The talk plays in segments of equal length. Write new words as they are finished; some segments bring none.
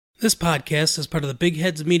This podcast is part of the Big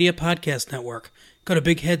Heads Media Podcast Network. Go to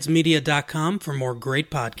bigheadsmedia.com for more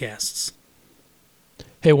great podcasts.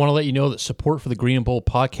 Hey, I want to let you know that support for the Green and Bold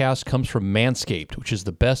podcast comes from Manscaped, which is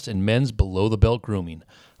the best in men's below-the-belt grooming.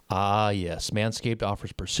 Ah, yes, Manscaped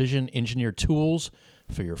offers precision-engineered tools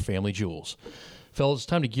for your family jewels. Fellas, it's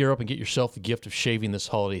time to gear up and get yourself the gift of shaving this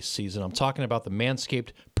holiday season. I'm talking about the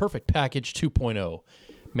Manscaped Perfect Package 2.0.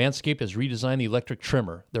 Manscaped has redesigned the electric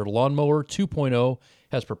trimmer. Their Lawnmower 2.0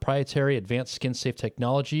 has proprietary advanced skin-safe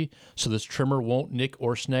technology, so this trimmer won't nick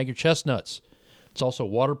or snag your chestnuts. It's also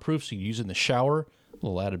waterproof, so you can use it in the shower. A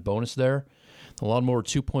little added bonus there. The Lawnmower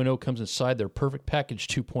 2.0 comes inside their Perfect Package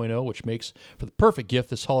 2.0, which makes for the perfect gift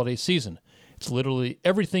this holiday season. It's literally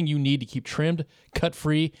everything you need to keep trimmed,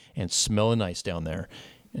 cut-free, and smelling nice down there.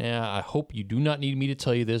 Yeah, I hope you do not need me to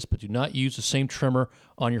tell you this, but do not use the same trimmer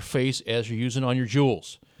on your face as you're using on your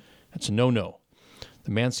jewels. That's a no-no.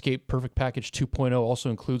 The Manscaped Perfect Package 2.0 also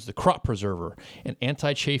includes the Crop Preserver, an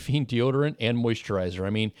anti-chafing deodorant and moisturizer. I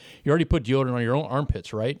mean, you already put deodorant on your own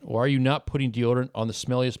armpits, right? Why are you not putting deodorant on the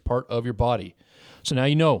smelliest part of your body? So now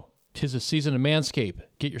you know, 'tis the season of Manscaped.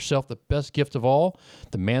 Get yourself the best gift of all,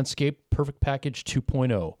 the Manscaped Perfect Package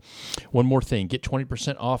 2.0. One more thing, get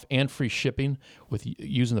 20% off and free shipping with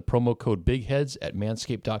using the promo code BIGHEADS at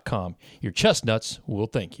manscaped.com. Your chestnuts will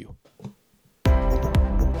thank you.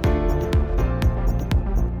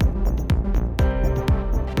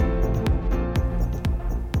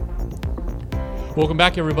 Welcome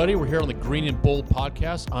back, everybody. We're here on the Green and Bold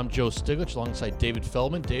podcast. I'm Joe Stiglich alongside David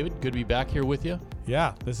Feldman. David, good to be back here with you.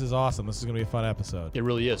 Yeah, this is awesome. This is going to be a fun episode. It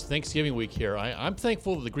really is. Thanksgiving week here. I'm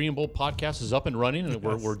thankful that the Green and Bold podcast is up and running, and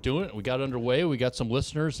Yes. we're doing it. We got it underway. We got some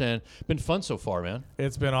listeners, and it's been fun so far, man.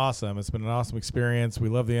 It's been awesome. It's been an awesome experience. We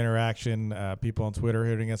love the interaction. People on Twitter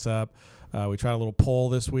hitting us up. We tried a little poll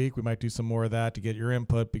this week. We might do some more of that to get your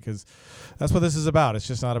input because that's what this is about. It's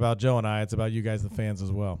just not about Joe and I. It's about you guys, the fans,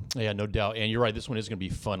 as well. Yeah, no doubt. And you're right. This one is going to be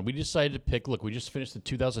fun. We decided to pick, look, we just finished the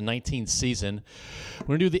 2019 season. We're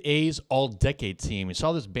going to do the A's All-Decade team. We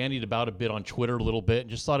saw this bandied about a bit on Twitter a little bit and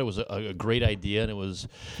just thought it was a great idea. And it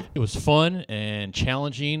was fun and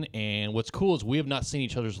challenging. And what's cool is we have not seen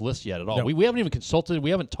each other's list yet at all. No. We haven't even consulted.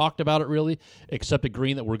 We haven't talked about it really, except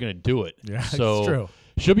agreeing that we're going to do it. Yeah, so it's true.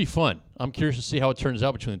 Should be fun. I'm curious to see how it turns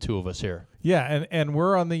out between the two of us here. Yeah, and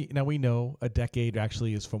we're on the – now we know a decade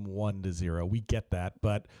actually is from 1 to 0. We get that.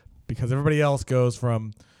 But because everybody else goes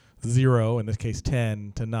from 0, in this case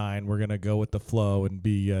 10, to 9, we're going to go with the flow and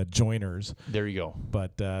be joiners. There you go.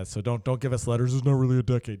 But so don't give us letters. There's not really a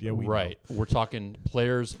decade. Yeah, we right. know. We're talking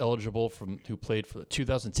players eligible who played for the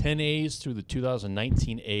 2010 A's through the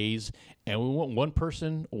 2019 A's, and we want one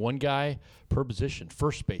person, one guy per position: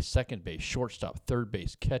 first base, second base, shortstop, third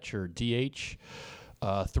base, catcher, DH,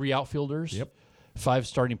 3 outfielders. Yep. 5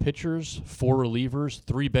 starting pitchers, 4 relievers,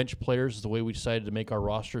 3 bench players is the way we decided to make our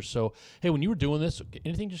roster. So, hey, when you were doing this,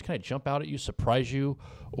 anything just kind of jump out at you, surprise you,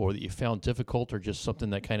 or that you found difficult, or just something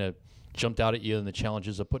that kind of jumped out at you in the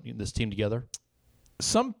challenges of putting this team together?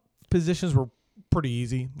 Some positions were pretty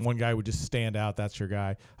easy. One guy would just stand out. That's your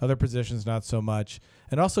guy. Other positions, not so much.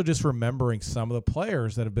 And also just remembering some of the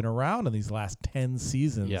players that have been around in these last 10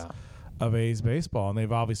 seasons of A's baseball. And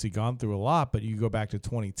they've obviously gone through a lot, but you go back to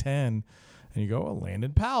 2010 and you go, oh,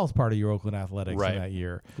 Landon Powell's part of your Oakland Athletics in that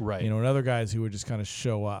year. Right. You know, and other guys who would just kind of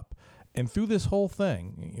show up. And through this whole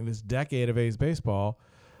thing, in this decade of A's baseball,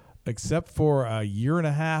 except for a year and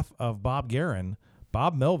a half of Bob Guerin,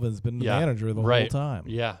 Bob Melvin's been the manager the whole time.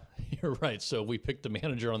 Yeah, you're right. So we picked the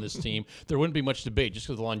manager on this team. There wouldn't be much debate just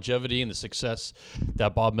because of the longevity and the success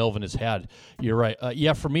that Bob Melvin has had. You're right.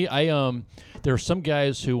 For me, there are some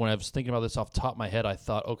guys who, when I was thinking about this off the top of my head, I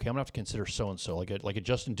thought, okay, I'm going to have to consider so-and-so, like a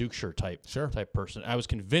Justin Duchscherer type person. I was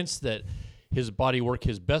convinced that his body work,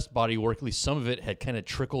 his best body work, at least some of it had kind of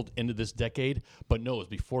trickled into this decade, but no, it was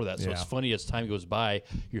before that. So it's funny as time goes by,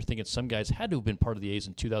 you're thinking some guys had to have been part of the A's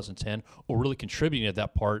in 2010 or really contributing at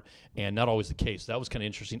that part, and not always the case. That was kind of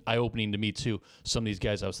interesting, eye-opening to me too, some of these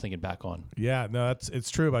guys I was thinking back on. Yeah, no,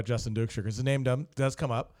 it's true about Justin Duchscherer because his name does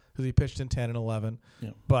come up because he pitched in 10 and 11,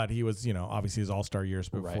 but he was, obviously his all-star years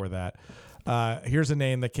before that. Here's a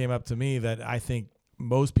name that came up to me that I think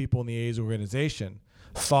most people in the A's organization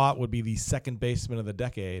thought would be the second baseman of the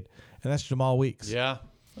decade, and that's Jamal Weeks. Yeah,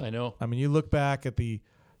 I know. I mean, you look back at the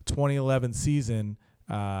 2011 season,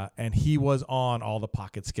 and he was on all the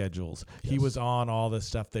pocket schedules. Yes. He was on all the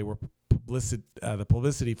stuff they were the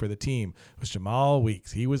publicity for the team. It was Jamal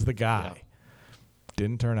Weeks. He was the guy. Yeah.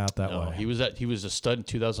 Didn't turn out that way. He was a stud in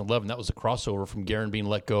 2011. That was a crossover from Guerin being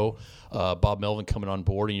let go, Bob Melvin coming on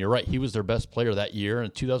board, and you're right, he was their best player that year. In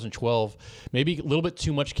 2012, maybe a little bit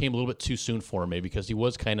too much came a little bit too soon for him, maybe because he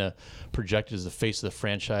was kind of projected as the face of the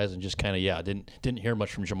franchise, and just kind of didn't hear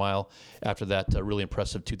much from Jamal after that really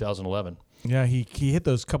impressive 2011. Yeah, he hit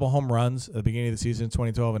those couple home runs at the beginning of the season in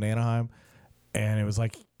 2012 in Anaheim, and it was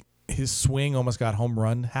like his swing almost got home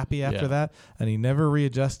run happy after that, and he never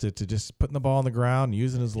readjusted to just putting the ball on the ground,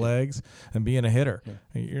 using his legs, and being a hitter.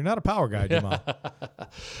 Yeah. You're not a power guy, Jamal.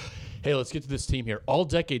 Hey, let's get to this team here.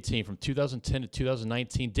 All-decade team from 2010 to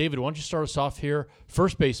 2019. David, why don't you start us off here?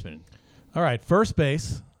 First baseman. All right, first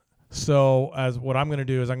base. So as what I'm going to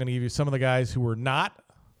do is I'm going to give you some of the guys who were not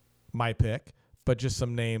my pick, but just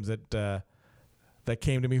some names that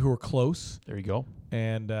came to me who were close. There you go.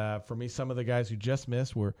 And for me, some of the guys who just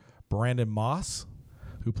missed were Brandon Moss,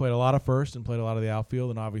 who played a lot of first and played a lot of the outfield,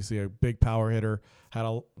 and obviously a big power hitter, had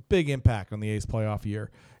a big impact on the A's playoff year,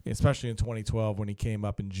 especially in 2012 when he came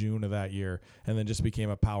up in June of that year and then just became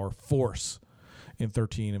a power force in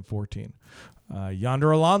 13 and 14.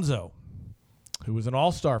 Yonder Alonso, who was an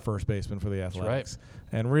all-star first baseman for the Athletics.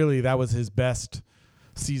 That's right. And really that was his best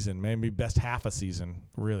season, maybe best half a season,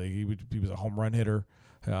 really. He was a home run hitter.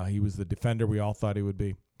 He was the defender we all thought he would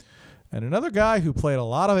be. And another guy who played a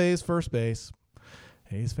lot of A's first base,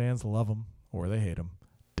 A's fans love him or they hate him,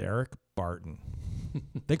 Derek Barton.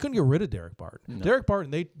 They couldn't get rid of Derek Barton. No. Derek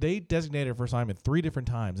Barton, they designated for assignment 3 different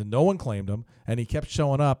times, and no one claimed him, and he kept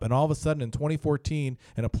showing up. And all of a sudden in 2014,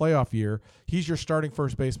 in a playoff year, he's your starting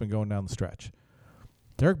first baseman going down the stretch.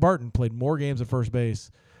 Derek Barton played more games at first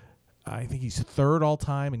base. I think he's 3rd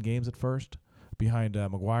all-time in games at first, behind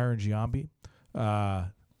McGuire and Giambi.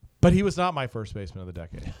 But he was not my first baseman of the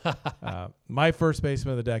decade. My first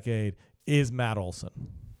baseman of the decade is Matt Olson.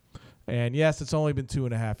 And yes, it's only been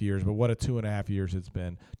 2.5 years, but what a 2.5 years it's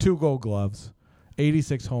been. 2 Gold Gloves,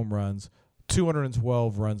 86 home runs,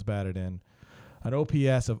 212 runs batted in, an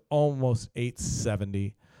OPS of almost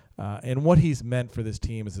 870. And what he's meant for this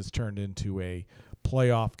team is it's turned into a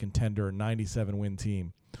playoff contender, 97-win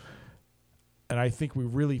team. And I think we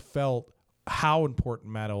really felt how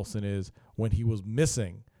important Matt Olson is when he was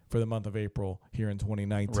missing for the month of April here in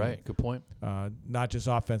 2019. Right, good point. Not just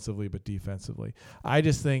offensively, but defensively. I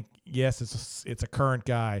just think, yes, it's a current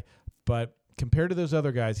guy, but compared to those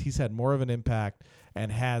other guys, he's had more of an impact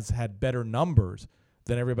and has had better numbers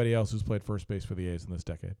than everybody else who's played first base for the A's in this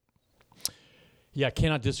decade. Yeah, I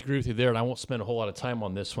cannot disagree with you there, and I won't spend a whole lot of time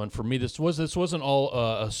on this one. For me, this wasn't all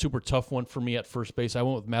a super tough one for me at first base. I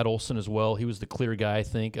went with Matt Olson as well. He was the clear guy, I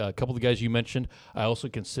think. A couple of the guys you mentioned, I also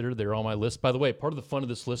considered. They're on my list. By the way, part of the fun of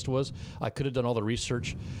this list was I could have done all the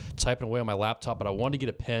research typing away on my laptop, but I wanted to get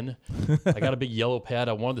a pen. I got a big yellow pad.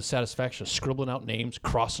 I wanted the satisfaction of scribbling out names,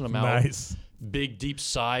 crossing them out. Nice. Big, deep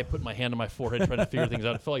sigh, putting my hand on my forehead, trying to figure things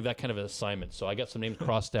out. I felt like that kind of an assignment. So I got some names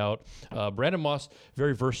crossed out. Brandon Moss,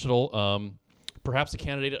 very versatile. Perhaps a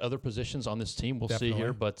candidate at other positions on this team. We'll see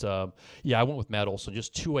here. But, I went with Matt Olson.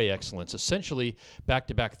 Just 2A excellence. Essentially,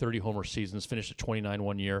 back-to-back 30-homer seasons, finished at 29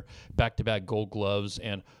 one year, back-to-back Gold Gloves,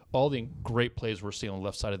 and all the great plays we're seeing on the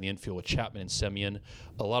left side of the infield with Chapman and Semien.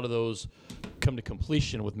 A lot of those come to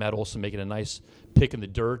completion with Matt Olson making a nice pick in the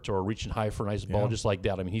dirt or reaching high for a nice ball, just like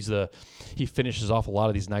that. I mean, he finishes off a lot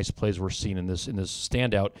of these nice plays we're seeing in this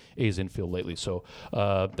standout A's infield lately. So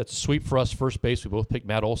that's a sweep for us. First base, we both picked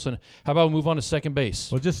Matt Olson. How about we move on to second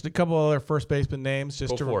base? Well, just a couple other first baseman names,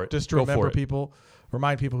 just to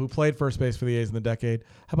remind people who played first base for the A's in the decade.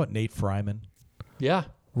 How about Nate Fryman? Yeah.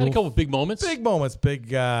 Had a couple of big moments. Big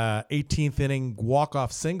 18th inning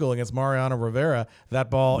walk-off single against Mariano Rivera. That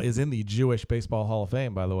ball is in the Jewish Baseball Hall of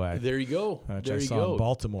Fame, by the way. There you go. Which I saw in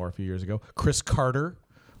Baltimore a few years ago. Chris Carter,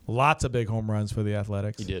 lots of big home runs for the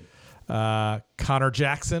Athletics. He did. Connor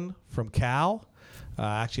Jackson from Cal.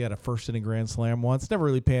 Actually had a first-inning grand slam once. Never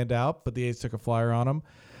really panned out, but the A's took a flyer on him.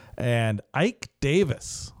 And Ike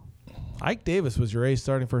Davis. Ike Davis was your A's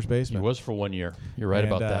starting first baseman. He was for 1 year. You're right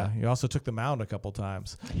about that. He also took the mound a couple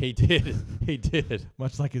times. He did. He did.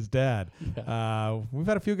 Much like his dad. Yeah. We've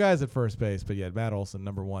had a few guys at first base, but yeah, Matt Olson,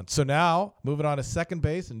 number 1. So now, moving on to second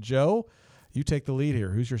base, and Joe, you take the lead here.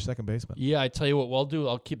 Who's your second baseman? Yeah, I tell you what,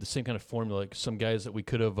 I'll keep the same kind of formula, like some guys that we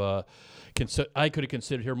could have I could have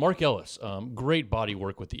considered here. Mark Ellis, great body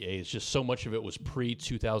work with the A's. Just so much of it was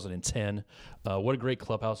pre-2010. What a great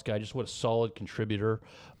clubhouse guy. Just what a solid contributor.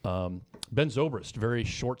 Ben Zobrist, very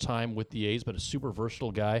short time with the A's, but a super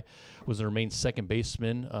versatile guy. Was and remained second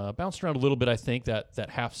baseman. Bounced around a little bit, I think, that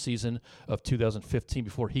half season of 2015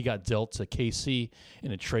 before he got dealt to KC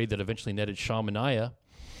in a trade that eventually netted Sean Manaea.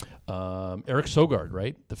 Eric Sogard,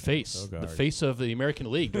 right? The face of the American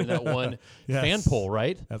League during that one fan poll,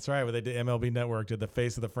 right? That's right. Where they did MLB Network did the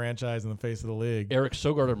face of the franchise and the face of the league. Eric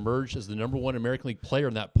Sogard emerged as the #1 American League player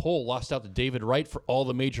in that poll, lost out to David Wright for all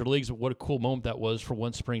the major leagues. But what a cool moment that was for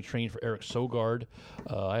one spring training for Eric Sogard.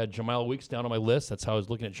 I had Jemile Weeks down on my list. That's how I was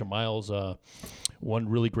looking at Jemile's one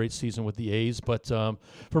really great season with the A's. But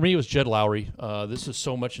for me, it was Jed Lowrie. This is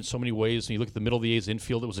so much in so many ways. When you look at the middle of the A's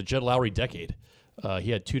infield, it was a Jed Lowrie decade.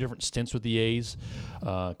 He had 2 different stints with the A's.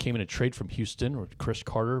 Came in a trade from Houston with Chris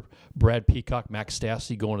Carter, Brad Peacock, Max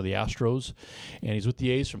Stassi going to the Astros. And he's with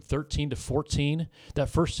the A's from 13 to 14. That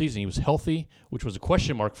first season, he was healthy, which was a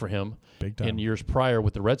question mark for him in years prior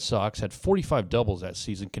with the Red Sox. Had 45 doubles that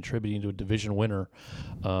season, contributing to a division winner.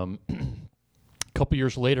 A couple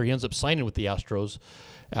years later, he ends up signing with the Astros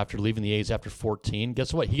after leaving the A's after 14.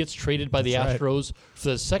 Guess what? He gets traded by the Astros for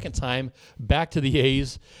the second time back to the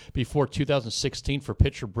A's before 2016 for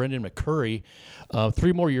pitcher Brendan McCurry.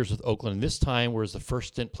 3 more years with Oakland. And this time, whereas the first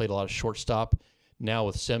stint played a lot of shortstop, now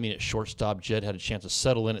with Semien at shortstop, Jed had a chance to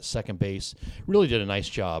settle in at second base. Really did a nice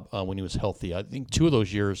job when he was healthy. I think 2 of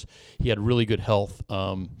those years he had really good health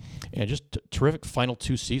and just terrific final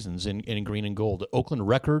 2 seasons in green and gold. The Oakland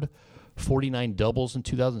record, 49 doubles in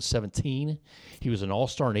 2017. He was an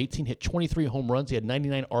all-star in 18, hit 23 home runs. He had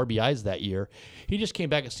 99 RBIs that year. He just came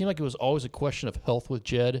back. It seemed like it was always a question of health with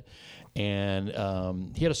Jed. And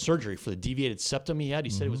he had a surgery for the deviated septum he had.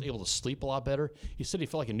 He said he was able to sleep a lot better. He said he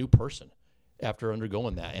felt like a new person after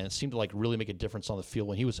undergoing that, and it seemed to like really make a difference on the field.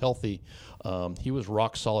 When he was healthy, he was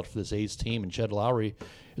rock solid for this A's team, and Jed Lowrie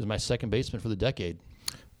is my second baseman for the decade.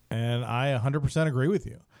 And I 100% agree with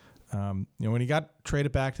you. When he got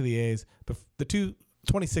traded back to the A's, the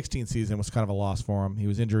 2016 season was kind of a loss for him. He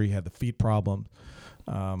was injured. He had the feet problem.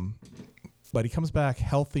 But he comes back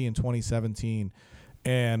healthy in 2017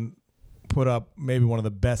 and put up maybe one of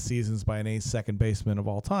the best seasons by an A's second baseman of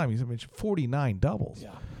all time. He's 49 doubles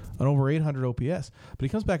on over 800 OPS. But he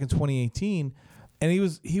comes back in 2018, and he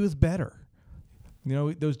was better.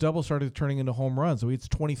 Those doubles started turning into home runs. So he had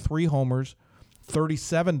 23 homers,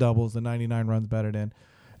 37 doubles, the 99 runs batted in.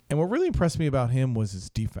 And what really impressed me about him was his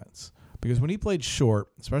defense. Because when he played short,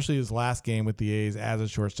 especially his last game with the A's as a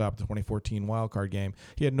shortstop, the 2014 wildcard game,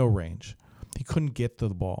 he had no range. He couldn't get to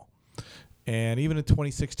the ball. And even in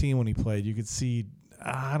 2016 when he played, you could see,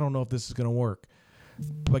 I don't know if this is going to work.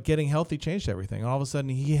 But getting healthy changed everything. All of a sudden,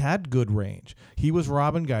 he had good range. He was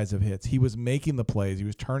robbing guys of hits. He was making the plays. He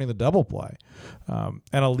was turning the double play. And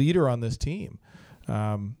a leader on this team.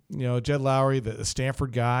 Jed Lowrie, the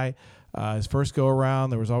Stanford guy, his first go-around,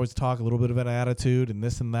 there was always talk, a little bit of an attitude and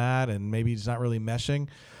this and that, and maybe he's not really meshing.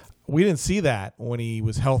 We didn't see that when he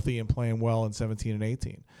was healthy and playing well in 17 and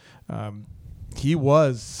 18. He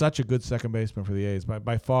was such a good second baseman for the A's.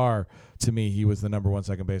 By far, to me, he was the #1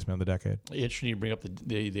 second baseman of the decade. Interesting you bring up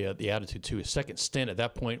the attitude, too. His second stint, at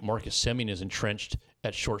that point, Marcus Semien is entrenched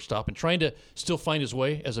at shortstop and trying to still find his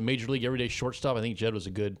way as a major league everyday shortstop. I think Jed was a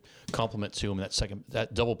good compliment to him in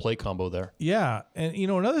that double play combo there. Yeah, and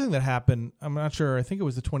another thing that happened, I'm not sure, I think it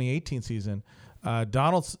was the 2018 season, Matt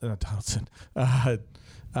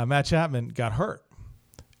Chapman got hurt,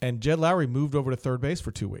 and Jed Lowrie moved over to third base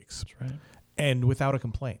for 2 weeks. That's right. And without a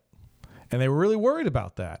complaint. And they were really worried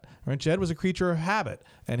about that. Right? Jed was a creature of habit,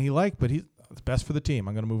 and it's best for the team.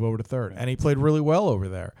 I'm going to move over to third. And he played really well over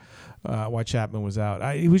there while Chapman was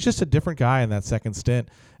out. He was just a different guy in that second stint.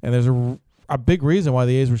 And there's a big reason why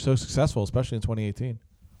the A's were so successful, especially in 2018.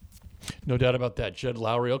 No doubt about that. Jed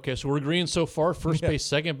Lowrie. Okay, so we're agreeing so far. First base,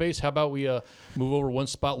 second base. How about we move over one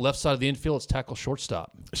spot, left side of the infield? Let's tackle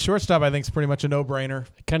shortstop. Shortstop, I think, is pretty much a no-brainer.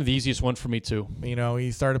 Kind of the easiest one for me, too.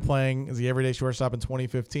 He started playing as the everyday shortstop in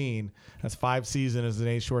 2015. That's 5 seasons as an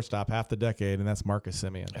A's shortstop, half the decade, and that's Marcus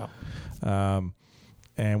Semien. Yeah.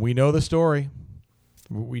 And we know the story.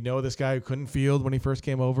 We know this guy who couldn't field when he first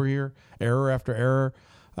came over here, error after error.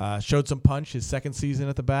 Showed some punch his second season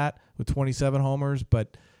at the bat with 27 homers,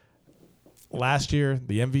 but last year,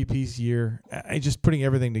 the MVP's year, just putting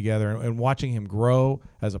everything together and watching him grow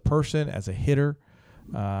as a person, as a hitter.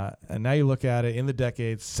 And now you look at it in the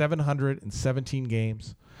decades, 717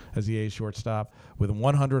 games as the A's shortstop with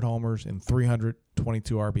 100 homers and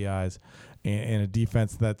 322 RBIs and a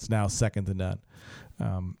defense that's now second to none. I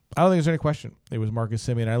don't think there's any question it was Marcus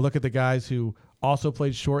Semien. I look at the guys who also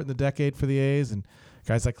played short in the decade for the A's, and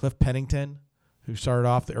guys like Cliff Pennington, who started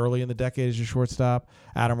off early in the decade as your shortstop.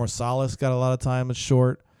 Adam Rosales got a lot of time as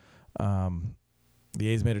short. The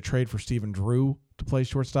A's made a trade for Stephen Drew to play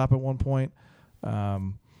shortstop at one point.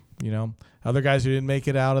 Other guys who didn't make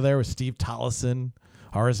it out of there was Steve Tollison,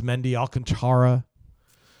 Arizmendi Alcantara.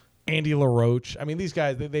 Andy LaRoche. I mean, these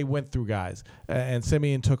guys, they went through guys. And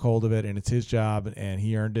Semien took hold of it, and it's his job, and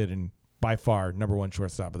he earned it, and by far, number one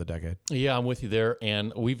shortstop of the decade. Yeah, I'm with you there.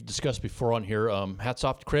 And we've discussed before on here, hats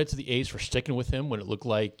off, credit to the A's for sticking with him when it looked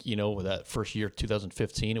like, that first year,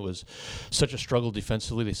 2015, it was such a struggle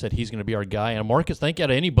defensively. They said he's going to be our guy. And Marcus, thank you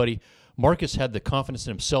to anybody. Marcus had the confidence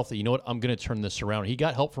in himself that, I'm going to turn this around. He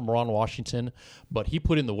got help from Ron Washington, but he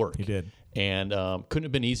put in the work. He did. And couldn't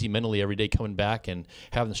have been easy mentally every day coming back and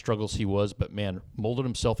having the struggles he was. But, man, molded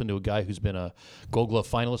himself into a guy who's been a Gold Glove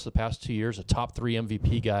finalist the past 2 years, a top 3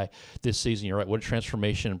 MVP guy this season. You're right. What a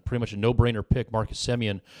transformation. Pretty much a no-brainer pick, Marcus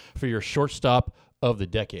Semien, for your shortstop of the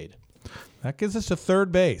decade. That gives us to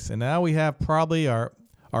third base. And now we have probably our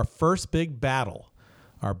first big battle,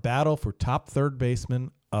 our battle for top third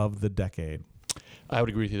baseman of the decade. I would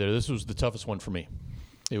agree with you there. This was the toughest one for me.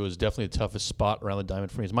 It was definitely the toughest spot around the diamond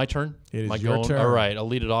for me. It's my turn. It is your turn. All right, I'll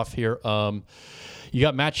lead it off here. You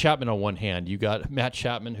got Matt Chapman on one hand. You got Matt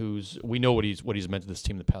Chapman, we know what he's meant to this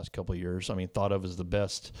team the past couple of years. I mean, thought of as the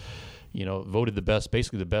best, voted the best,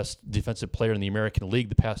 basically the best defensive player in the American League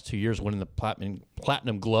the past 2 years, winning the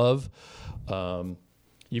platinum glove.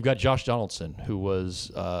 You've got Josh Donaldson, who was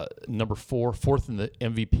number fourth in the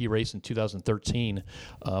MVP race in 2013.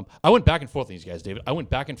 I went back and forth with these guys, David. I went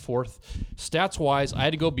back and forth. Stats-wise, I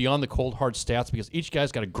had to go beyond the cold, hard stats because each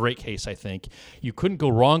guy's got a great case, I think. You couldn't go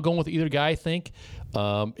wrong going with either guy, I think.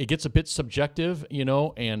 It gets a bit subjective,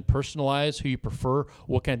 and personalized, who you prefer,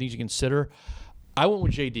 what kind of things you consider. I went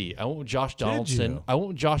with JD. I went with Josh Donaldson. I went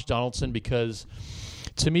with Josh Donaldson because –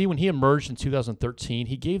 to me, when he emerged in 2013,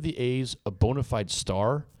 he gave the A's a bona fide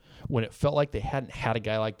star when it felt like they hadn't had a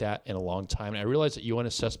guy like that in a long time. And I realized that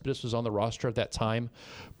Yoenis Cespedes was on the roster at that time.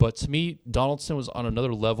 But to me, Donaldson was on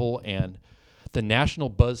another level, and the national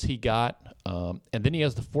buzz he got, and then he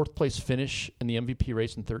has the fourth-place finish in the MVP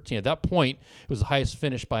race in 13. At that point, it was the highest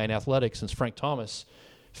finish by an athletic since Frank Thomas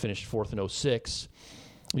finished fourth in 06.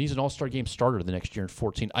 And he's an all-star game starter the next year in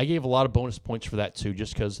 14. I gave a lot of bonus points for that, too,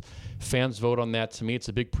 just because fans vote on that. To me, it's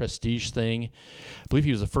a big prestige thing. I believe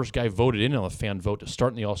he was the first guy voted in on a fan vote to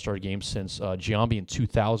start in the all-star game since Giambi in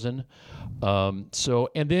 2000. And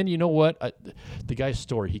then, you know what? The guy's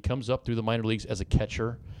story. He comes up through the minor leagues as a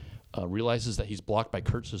catcher, realizes that he's blocked by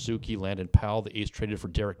Kurt Suzuki, Landon Powell. The A's traded for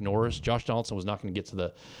Derek Norris. Josh Donaldson was not going to get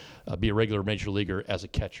to be a regular major leaguer as a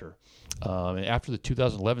catcher. And after the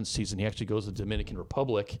 2011 season, he actually goes to the Dominican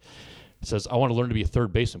Republic, says, I want to learn to be a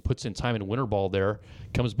third baseman, puts in time in winter ball there,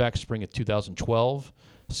 comes back spring of 2012.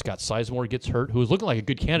 Scott Sizemore gets hurt, who was looking like a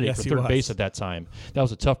good candidate for third base at that time. That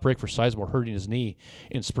was a tough break for Sizemore, hurting his knee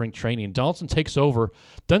in spring training. Donaldson takes over,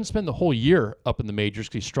 doesn't spend the whole year up in the majors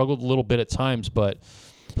because he struggled a little bit at times, but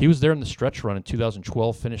he was there in the stretch run in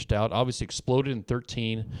 2012, finished out, obviously exploded in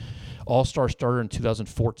 13, all-star starter in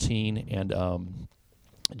 2014, and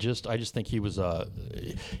I just think he was the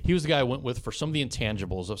guy I went with for some of the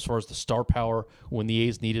intangibles as far as the star power when the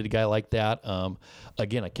A's needed a guy like that.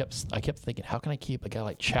 Again, I kept thinking, how can I keep a guy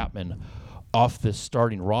like Chapman off this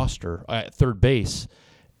starting roster at third base?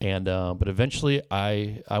 And but eventually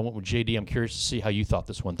I went with JD. I'm curious to see how you thought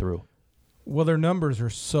this one through. Well, their numbers are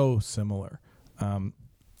so similar.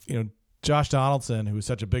 Josh Donaldson, who was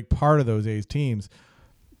such a big part of those A's teams,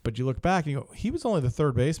 but you look back and you go, he was only the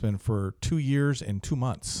third baseman for 2 years and 2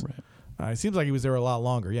 months. Right. It seems like he was there a lot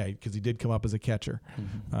longer, because he did come up as a catcher.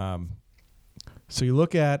 Mm-hmm. So you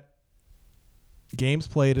look at games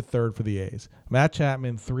played at third for the A's. Matt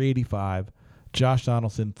Chapman, 385. Josh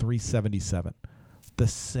Donaldson, 377. The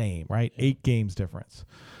same, right? 8 games difference.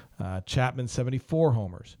 Chapman, 74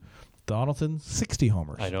 homers. Donaldson, 60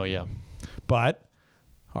 homers. I know, yeah. But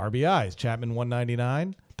RBIs, Chapman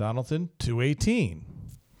 199, Donaldson 218.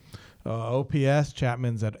 OPS,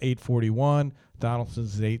 Chapman's at 841,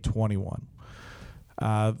 Donaldson's at 821.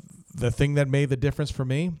 The thing that made the difference for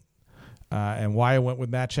me and why I went with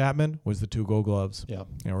Matt Chapman was the 2 Gold Gloves. Yeah.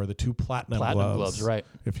 Or the 2 platinum gloves, right.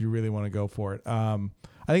 If you really want to go for it. I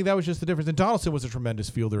think that was just the difference. And Donaldson was a tremendous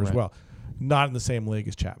fielder as well. Not in the same league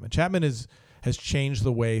as Chapman. Chapman has changed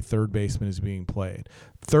the way third baseman is being played.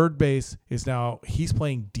 Third base is now, he's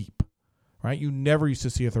playing deep, right? You never used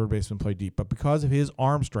to see a third baseman play deep, but because of his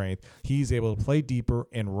arm strength, he's able to play deeper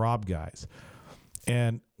and rob guys.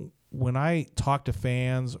 And when I talk to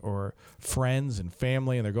fans or friends and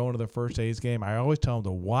family and they're going to their first A's game, I always tell them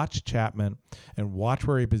to watch Chapman and watch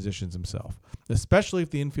where he positions himself, especially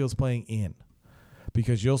if the infield's playing in,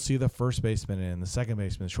 because you'll see the first baseman in, the second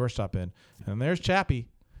baseman, the shortstop in, and there's Chappie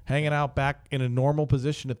hanging out back in a normal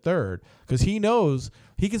position at third because he knows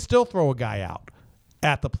he can still throw a guy out.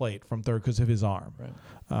 at the plate from third because of his arm.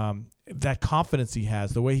 Right. That confidence he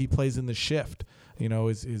has, the way he plays in the shift,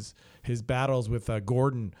 his battles with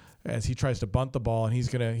Gordon as he tries to bunt the ball, and he's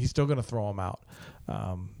still gonna throw him out.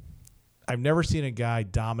 I've never seen a guy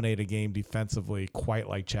dominate a game defensively quite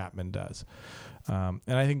like Chapman does. And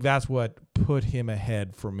I think that's what put him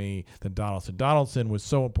ahead for me than Donaldson. Donaldson was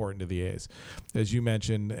so important to the A's. As you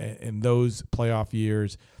mentioned, in those playoff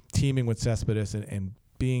years, teaming with Cespedes and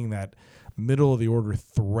being that middle-of-the-order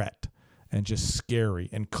threat and just scary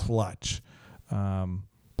and clutch.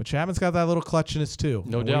 But Chapman's got that little clutchness too.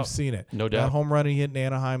 No doubt. We've seen it. No doubt. That home run he hit in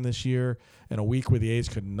Anaheim this year in a week where the A's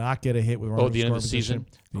could not get a hit with runners the end of the season.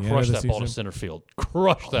 Crushed that ball to center field.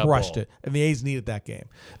 Crushed it. And the A's needed that game.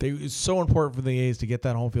 It's so important for the A's to get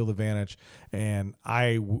that home field advantage. And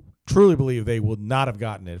I truly believe they would not have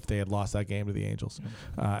gotten it if they had lost that game to the Angels.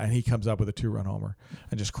 And he comes up with a 2-run homer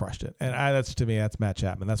and just crushed it. And that's Matt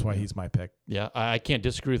Chapman. That's why he's my pick. Yeah, I can't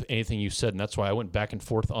disagree with anything you said, and that's why I went back and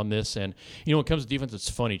forth on this. And, when it comes to defense, it's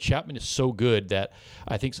funny. Chapman is so good that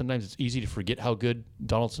I think sometimes it's easy to forget how good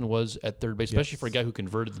Donaldson was at third base, especially for a guy who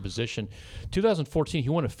converted the position. 2014, he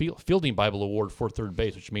won a Fielding Bible Award for third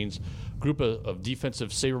base, which means a group of defensive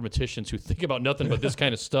sabermeticians who think about nothing but this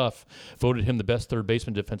kind of stuff voted him the best third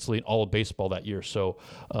baseman defensively in all of baseball that year. So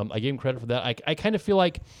I gave him credit for that. I kind of feel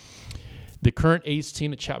like the current A's team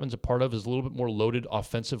that Chapman's a part of is a little bit more loaded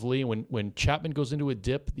offensively. When Chapman goes into a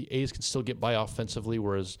dip, the A's can still get by offensively,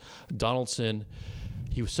 whereas Donaldson,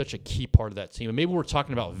 he was such a key part of that team. And maybe we're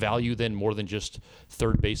talking about value then more than just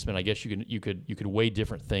third baseman. I guess you could weigh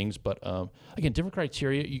different things, but again, different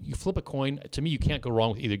criteria. You flip a coin. To me, you can't go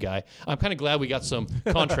wrong with either guy. I'm kind of glad we got some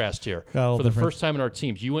contrast here for the first time in our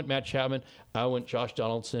teams. You went Matt Chapman. I went Josh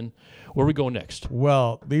Donaldson. Where are we going next?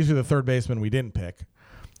 Well, these are the third basemen we didn't pick.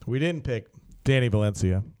 We didn't pick Danny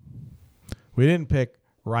Valencia. We didn't pick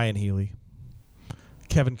Ryan Healy.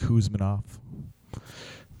 Kevin Kuzminoff.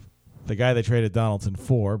 The guy they traded Donaldson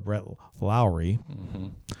for, Brett Lowry. Mm-hmm.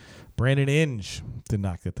 Brandon Inge did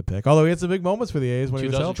not get the pick, although he had some big moments for the A's when he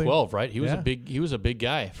was healthy. 2012, right? He was a big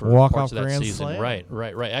guy for parts of that grand season. slam.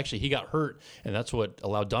 Right. Actually, he got hurt, and that's what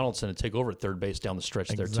allowed Donaldson to take over at third base down the stretch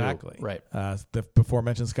there too. Exactly. Right. The before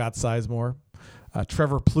mentioned Scott Sizemore,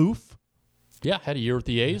 Trevor Plouffe. Yeah, had a year with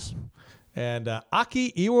the A's. And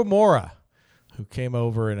Aki Iwamura, who came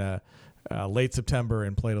over in late September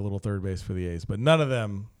and played a little third base for the A's. But none of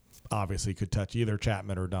them obviously could touch either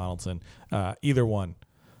Chapman or Donaldson. Either one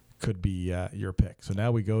could be your pick. So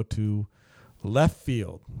now we go to left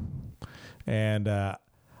field. And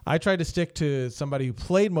I tried to stick to somebody who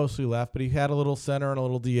played mostly left, but he had a little center and a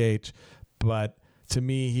little DH. But to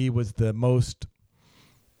me, he was the most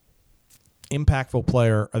impactful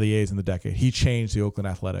player of the A's in the decade. He changed the Oakland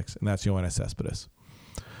Athletics, and that's Yoenis Cespedes.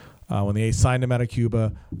 When the A's signed him out of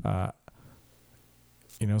Cuba,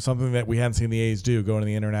 something that we hadn't seen the A's do, go into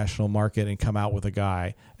the international market and come out with a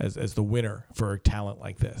guy as the winner for a talent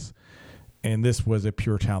like this. And this was a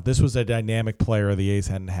pure talent. This was a dynamic player the A's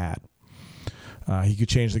hadn't had. He could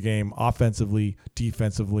change the game offensively,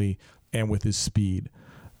 defensively, and with his speed.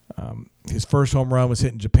 His first home run was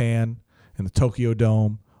hit in Japan in the Tokyo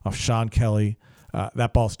Dome off Sean Kelly.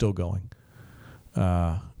 That ball's still going.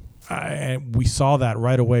 And we saw that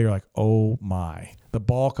right away. You're like, oh, my. The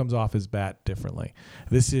ball comes off his bat differently.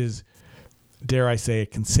 This is, dare I say,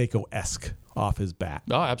 Canseco-esque off his bat.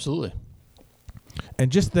 Oh, absolutely.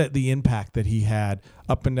 And just the impact that he had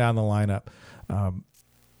up and down the lineup.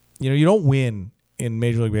 You don't win in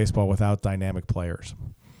Major League Baseball without dynamic players,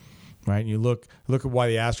 right? And you look at why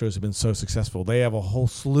the Astros have been so successful. They have a whole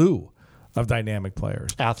slew of dynamic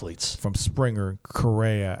players. Athletes. From Springer,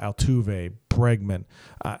 Correa, Altuve, Bregman.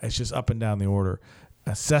 It's just up and down the order.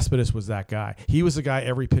 Cespedes was that guy. He was the guy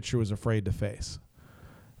every pitcher was afraid to face.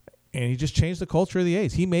 And he just changed the culture of the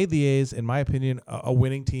A's. He made the A's, in my opinion, a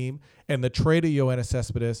winning team. And the trade of Yoenis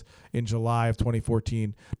Cespedes in July of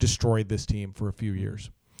 2014 destroyed this team for a few years.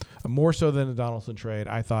 More so than the Donaldson trade,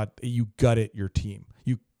 I thought you gutted your team.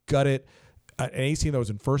 You gutted an A's team that was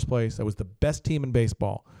in first place, that was the best team in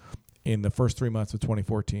baseball in the first 3 months of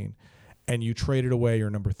 2014, and you traded away your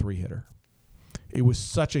number 3 hitter. It was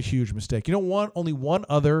such a huge mistake. Only one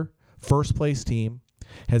other first-place team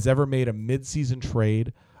has ever made a midseason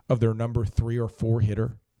trade of their number 3 or 4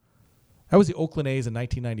 hitter. That was the Oakland A's in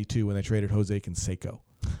 1992 when they traded Jose Canseco.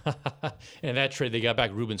 And that trade, they got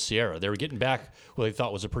back Ruben Sierra. They were getting back what they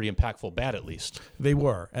thought was a pretty impactful bat, at least. They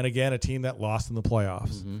were. And again, a team that lost in the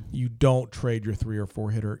playoffs. Mm-hmm. You don't trade your 3 or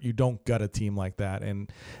 4 hitter. You don't gut a team like that.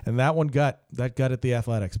 And that one gutted the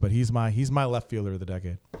Athletics. But he's my left fielder of the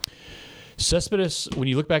decade. Cespedes, when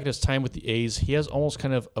you look back at his time with the A's, he has almost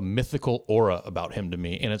kind of a mythical aura about him to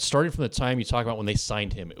me. And it started from the time you talk about when they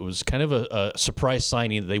signed him. It was kind of a surprise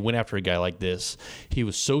signing that they went after a guy like this. He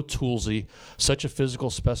was so toolsy, such a physical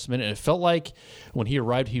specimen. And it felt like when he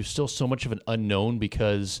arrived, he was still so much of an unknown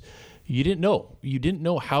because you didn't know. You didn't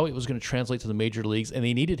know how it was going to translate to the major leagues, and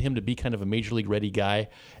they needed him to be kind of a major league ready guy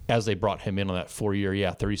as they brought him in on that 4-year,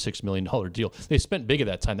 $36 million deal. They spent big at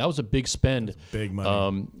that time. That was a big spend. Big money.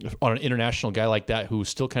 On an international guy like that who was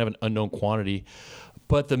still kind of an unknown quantity.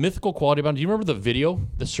 But the mythical quality about him, do you remember the video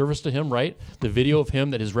that surfaced to him, right? The video of him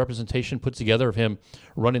that his representation put together of him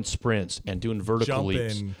running sprints and doing vertical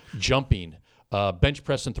leaps, jumping, bench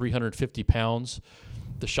pressing 350 pounds.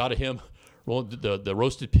 The shot of him, well, the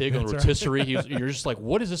roasted pig on the rotisserie. You're just like,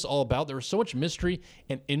 what is this all about? There was so much mystery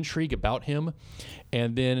and intrigue about him.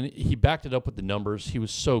 And then he backed it up with the numbers. He was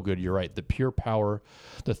so good. You're right. The pure power,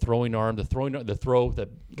 the throwing arm, the throw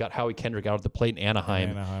that got Howie Kendrick out of the plate in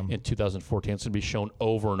Anaheim. In 2014. It's going to be shown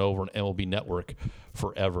over and over on MLB Network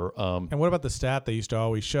forever. And what about the stat they used to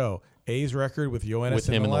always show? A's record with Yoenis with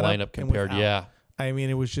him in the lineup compared. Yeah. I mean,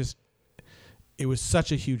 it was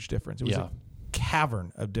such a huge difference. It was a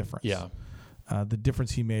cavern of difference. Yeah. The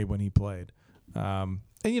difference he made when he played. And,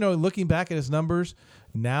 looking back at his numbers,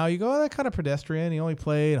 now you go, that kind of pedestrian. He only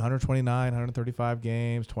played 129, 135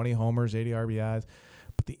 games, 20 homers, 80 RBIs.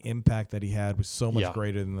 But the impact that he had was so much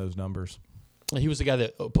greater than those numbers. He was the guy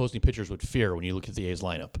that opposing pitchers would fear when you look at the A's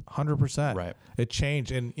lineup. 100%. Right. It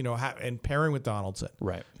changed. And, and pairing with Donaldson.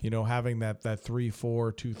 Right. Having that 3-4,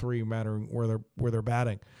 2-3, mattering where they're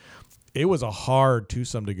batting. It was a hard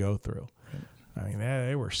twosome to go through. I mean,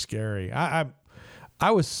 they were scary. I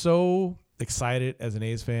was so excited as an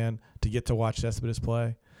A's fan to get to watch Cespedes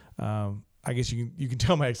play. I guess you can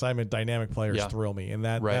tell my excitement. Dynamic players thrill me, and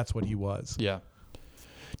that's what he was. Yeah,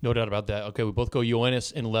 no doubt about that. Okay, we both go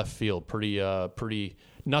Yoenis in left field. Pretty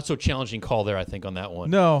not so challenging call there, I think, on that one.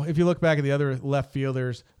 No, if you look back at the other left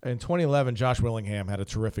fielders in 2011, Josh Willingham had a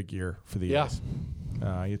terrific year for the A's.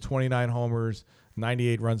 He had 29 homers.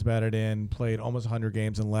 98 runs batted in, played almost 100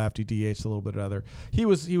 games in left. He DH'd a little bit other. He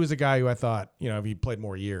was a guy who I thought, if he played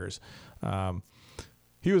more years,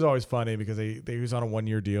 he was always funny because he was on a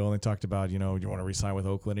 1-year deal and they talked about, you want to re-sign with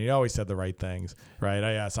Oakland. And he always said the right things, right?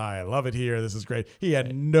 I love it here. This is great. He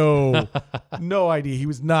had no idea he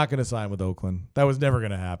was not going to sign with Oakland. That was never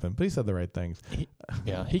going to happen. But he said the right things.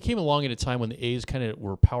 He came along at a time when the A's kind of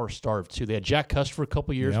were power starved too. They had Jack Cust for a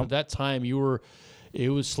couple years, but at that time it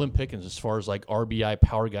was slim pickings as far as like RBI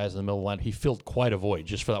power guys in the middle of the line. He filled quite a void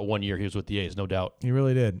just for that 1 year he was with the A's, no doubt. He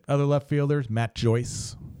really did. Other left fielders, Matt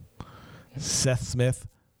Joyce, Seth Smith,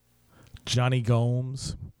 Johnny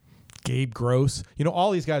Gomes, Gabe Gross.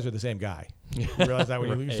 All these guys are the same guy. You realize that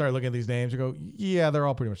when you start looking at these names, you go, yeah, they're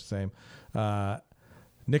all pretty much the same.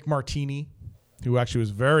 Nick Martini, who actually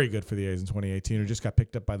was very good for the A's in 2018, who just got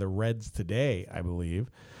picked up by the Reds today, I believe,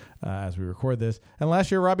 as we record this. And last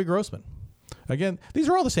year, Robbie Grossman. Again, these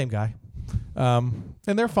are all the same guy. And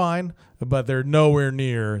they're fine, but they're nowhere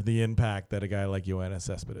near the impact that a guy like Yoenis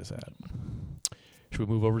Cespedes had. Should we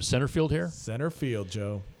move over to center field here? Center field,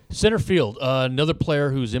 Joe. Center field, another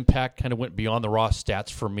player whose impact kind of went beyond the raw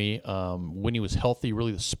stats for me. When he was healthy,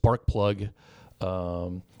 really the spark plug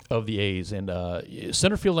of the A's. And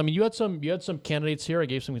center field, I mean, you had some candidates here. I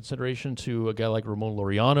gave some consideration to a guy like Ramon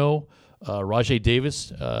Laureano. Rajay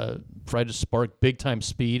Davis tried to spark big-time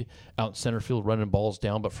speed out in center field, running balls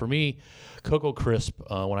down. But for me, Coco Crisp,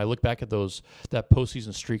 when I look back at that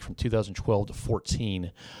postseason streak from 2012 to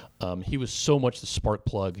 14, he was so much the spark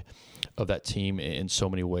plug of that team in so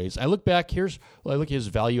many ways. I look back, I look at his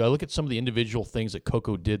value. I look at some of the individual things that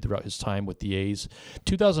Coco did throughout his time with the A's.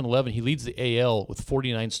 2011, he leads the AL with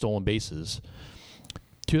 49 stolen bases.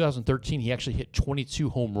 2013, he actually hit 22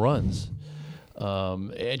 home runs.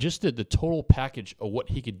 And just the total package of what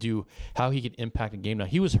he could do, how he could impact a game. Now,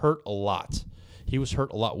 he was hurt a lot.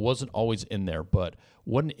 Wasn't always in there, but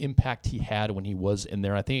what an impact he had when he was in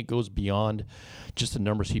there. I think it goes beyond just the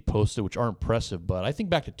numbers he posted, which are impressive. But I think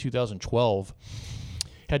back to 2012,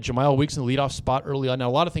 had Jemile Weeks in the leadoff spot early on. Now,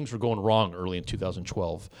 a lot of things were going wrong early in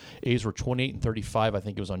 2012. A's were 28-35. I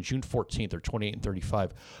think it was on June 14th. They're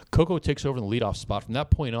 28-35. Coco takes over in the leadoff spot. From that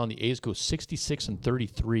point on, the A's go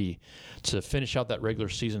 66-33 to finish out that regular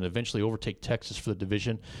season and eventually overtake Texas for the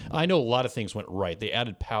division. I know a lot of things went right. They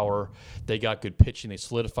added power. They got good pitching. They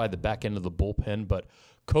solidified the back end of the bullpen. But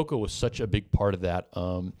Coco was such a big part of that.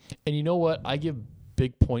 And you know what? I give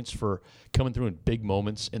big points for coming through in big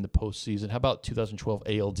moments in the postseason. How about 2012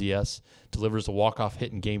 ALDS? Delivers a walk-off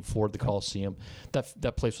hit in Game 4 at the Coliseum.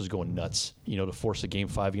 That place was going nuts, to force a Game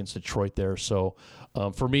 5 against Detroit there. So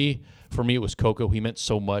for me, it was Coco. He meant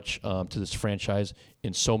so much to this franchise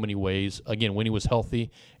in so many ways. Again, when he was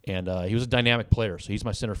healthy, and he was a dynamic player. So he's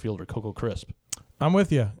my center fielder, Coco Crisp. I'm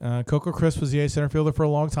with you. Coco Crisp was the A's center fielder for a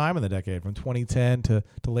long time in the decade, from 2010 to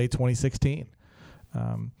late 2016.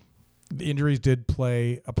 The injuries did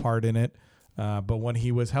play a part in it, but when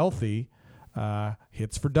he was healthy,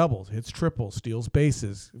 hits for doubles, hits triples, steals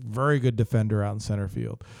bases, very good defender out in center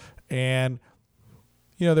field. And,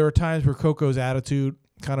 there were times where Coco's attitude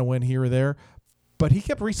kind of went here or there, but he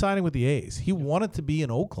kept re-signing with the A's. He wanted to be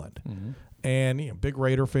in Oakland. Mm-hmm. And, big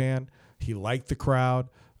Raider fan. He liked the crowd.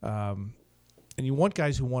 And you want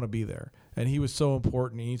guys who want to be there. And he was so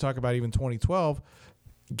important. And you talk about even 2012,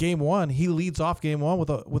 Game 1, he leads off Game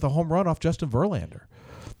 1 with a home run off Justin Verlander.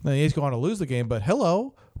 Now, the A's go on to lose the game, but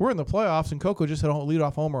hello, we're in the playoffs, and Coco just had a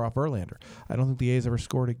lead-off homer off Verlander. I don't think the A's ever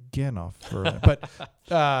scored again off Verlander.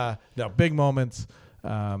 But, no, big moments.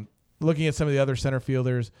 Looking at some of the other center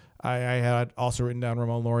fielders, I had also written down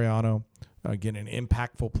Ramon Laureano, again, an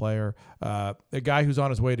impactful player, a guy who's on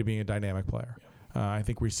his way to being a dynamic player. I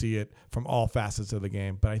think we see it from all facets of the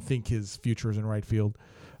game, but I think his future is in right field.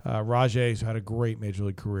 Rajay's had a great major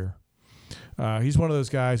league career. He's one of those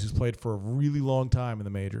guys who's played for a really long time in the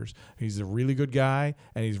majors. He's a really good guy,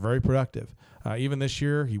 and he's very productive. Even this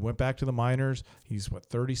year, he went back to the minors. He's,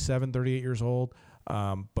 37, 38 years old,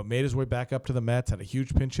 but made his way back up to the Mets, had a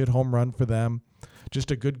huge pinch hit home run for them.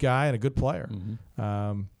 Just a good guy and a good player.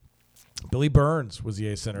 Mm-hmm. Billy Burns was the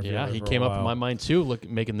A's center fielder. Yeah, he came up in my mind too,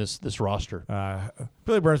 making this roster.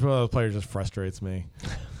 Billy Burns, one of those players, just frustrates me.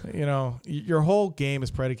 Your whole game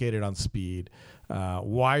is predicated on speed.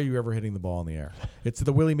 Why are you ever hitting the ball in the air? It's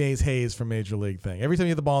the Willie Mays Hayes from Major League thing. Every time you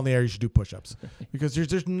hit the ball in the air, you should do push-ups because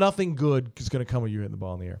there's nothing good that's going to come when you hitting the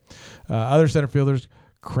ball in the air. Other center fielders,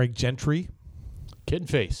 Craig Gentry. Kitten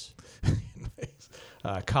face.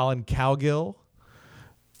 Colin Cowgill.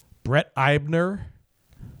 Brett Eibner.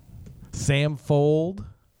 Sam Fold.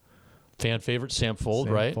 Fan favorite, Sam Fold,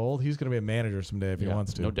 right? Fold. He's going to be a manager someday if he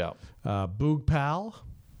wants to. No doubt. Boog Pal.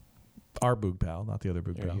 Our Boog Pal, not the other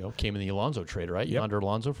Boog Pal. There you go. Came in the Alonso trade, right? Yep. Yonder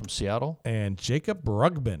Alonso from Seattle. And Jacob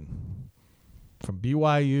Brugman from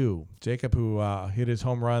BYU. Jacob, who hit his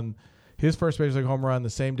first Major League home run the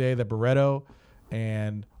same day that Barreto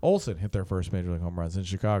and Olsen hit their first Major League home runs in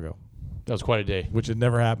Chicago. That was quite a day. Which had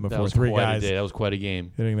never happened before. That was Three quite guys a day. That was quite a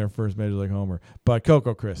game. Hitting their first Major League homer. But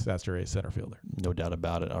Coco Crisp, that's your A's center fielder. No doubt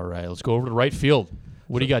about it. All right, let's go over to right field.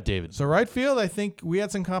 What do you got, David? So right field, I think we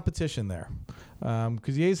had some competition there.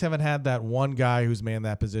 Because the A's haven't had that one guy who's manned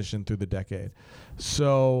that position through the decade.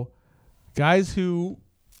 So guys who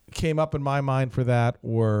came up in my mind for that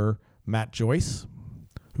were Matt Joyce,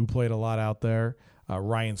 who played a lot out there.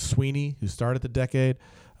 Ryan Sweeney, who started the decade.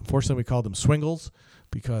 Unfortunately, we called him Swingles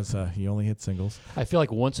because he only hit singles. I feel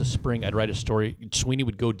like once a spring, I'd write a story. Sweeney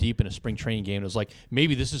would go deep in a spring training game. It was like,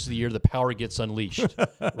 maybe this is the year the power gets unleashed,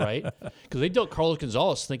 right? Because they dealt Carlos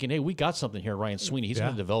Gonzalez thinking, hey, we got something here, Ryan Sweeney. He's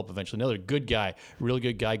going to develop eventually. Another good guy, really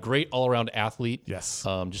good guy, great all-around athlete. Yes.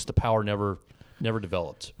 Just the power never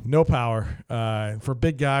developed. No power. For a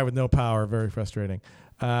big guy with no power, very frustrating.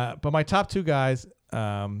 But my top two guys,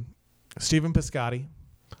 Stephen Piscotty,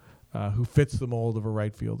 who fits the mold of a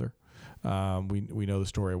right fielder. We know the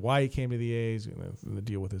story of why he came to the A's, the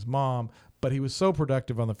deal with his mom, but he was so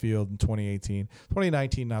productive on the field in 2018.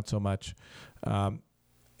 2019, not so much.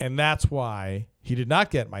 And that's why he did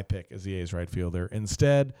not get my pick as the A's right fielder.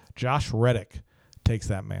 Instead, Josh Reddick takes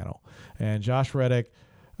that mantle. And Josh Reddick,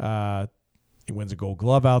 he wins a Gold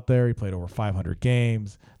Glove out there. He played over 500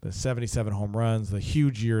 games, the 77 home runs, the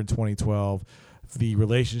huge year in 2012. The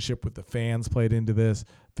relationship with the fans played into this.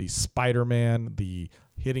 The Spider-Man, the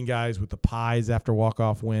hitting guys with the pies after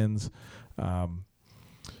walk-off wins.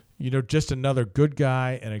 Just another good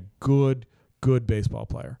guy and a good baseball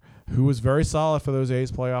player who was very solid for those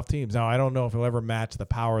A's playoff teams. Now, I don't know if he'll ever match the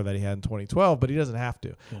power that he had in 2012, but he doesn't have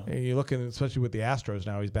to. Yeah. And you're looking, especially with the Astros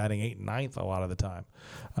now, he's batting 8th and 9th a lot of the time.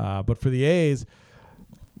 But for the A's,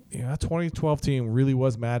 that 2012 team really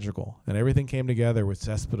was magical, and everything came together with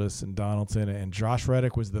Cespedes and Donaldson, and Josh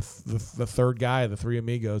Reddick was the third guy, the three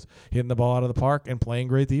amigos, hitting the ball out of the park and playing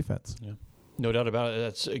great defense. Yeah, no doubt about it.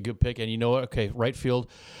 That's a good pick. And you know what? Okay, right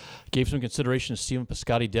field, gave some consideration to Stephen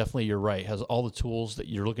Piscotty. Definitely, you're right. Has all the tools that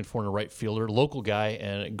you're looking for in a right fielder. Local guy,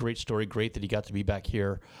 and a great story. Great that he got to be back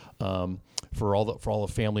here for all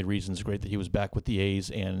the family reasons. Great that he was back with the A's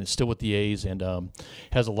and is still with the A's, and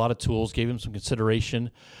has a lot of tools. Gave him some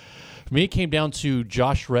consideration. For me, it came down to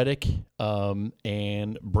Josh Reddick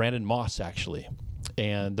and Brandon Moss, actually.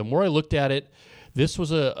 And the more I looked at it, this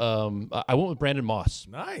was I went with Brandon Moss.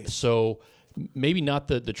 Nice. So maybe not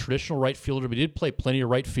the traditional right fielder, but he did play plenty of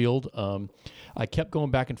right field. I kept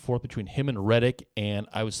going back and forth between him and Reddick, and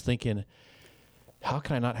I was thinking, how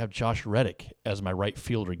can I not have Josh Reddick as my right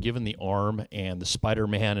fielder, given the arm and the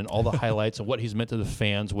Spider-Man and all the highlights and what he's meant to the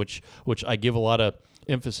fans, which I give a lot of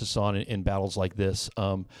emphasis on in battles like this.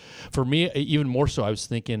 For me, even more so, I was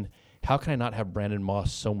thinking, how can I not have Brandon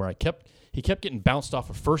Moss somewhere? He kept getting bounced off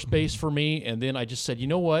of first base for me, and then I just said, you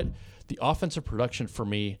know what? The offensive production for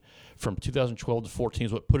me from 2012 to 14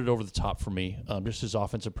 is what put it over the top for me, just his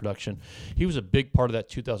offensive production. He was a big part of that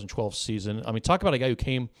 2012 season. I mean, talk about a guy who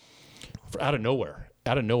came out of nowhere,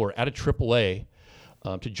 out of AAA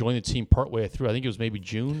to join the team partway through. I think it was maybe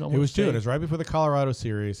June. It was June. It was right before the Colorado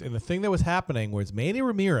series. And the thing that was happening was Manny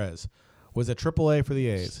Ramirez was at AAA for the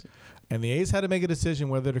A's. And the A's had to make a decision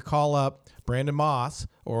whether to call up Brandon Moss,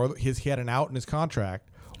 or he had an out in his contract,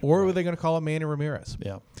 or were they going to call up Manny Ramirez?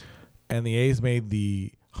 Yeah. And the A's made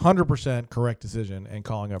the 100% correct decision in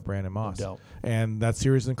calling up Brandon Moss. No doubt. And that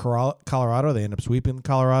series in Colorado, they ended up sweeping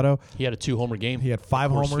Colorado. He had a 2-homer game. He had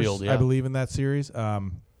 5 homers, Field, yeah. I believe, in that series.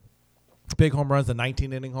 Big home runs, the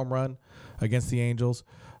 19-inning home run against the Angels.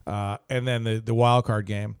 And then the wild card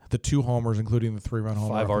game, the 2 homers, including the 3-run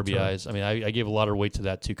homer. 5 RBIs. I mean, I gave a lot of weight to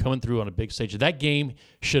that, too. Coming through on a big stage. That game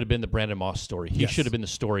should have been the Brandon Moss story. He should have been the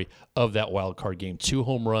story of that wild card game. 2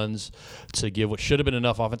 home runs to give what should have been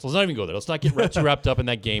enough offense. Let's not even go there. Let's not get too wrapped up in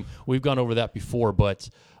that game. We've gone over that before, but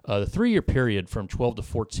the 3-year period from 12 to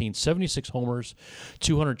 14, 76 homers,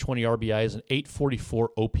 220 RBIs, and 844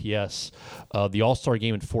 OPS. The All-Star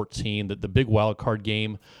game in 14, the big wild card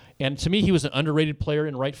game. And to me, he was an underrated player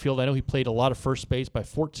in right field. I know he played a lot of first base. By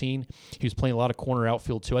 14, he was playing a lot of corner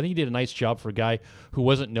outfield, too. I think he did a nice job for a guy who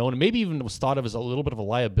wasn't known and maybe even was thought of as a little bit of a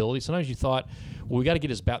liability. Sometimes you thought, well, we got to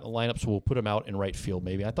get his bat in the lineup, so we'll put him out in right field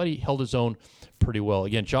maybe. I thought he held his own pretty well.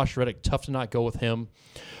 Again, Josh Reddick, tough to not go with him.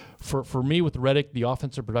 For me, with Reddick, the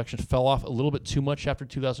offensive production fell off a little bit too much after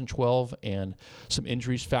 2012, and some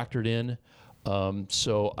injuries factored in.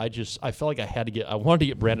 So I felt like I wanted to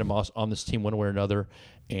get Brandon Moss on this team one way or another,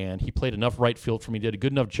 and he played enough right field for me, did a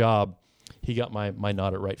good enough job. He got my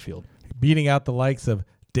nod at right field. Beating out the likes of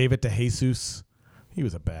David DeJesus. He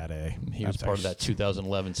was a bad A. He was part of that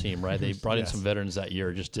 2011 team, right? They brought in some veterans that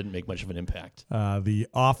year, just didn't make much of an impact. The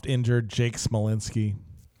oft-injured Jake Smolinski,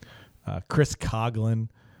 Chris Coughlin,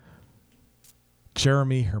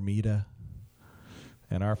 Jeremy Hermida,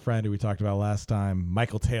 and our friend who we talked about last time,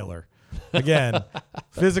 Michael Taylor. Again,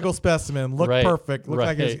 physical specimen, looked perfect. Looked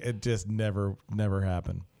like it just never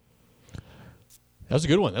happened. That was a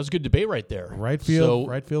good one. That was a good debate right there. Right field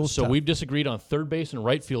was So tough. we've disagreed on third base and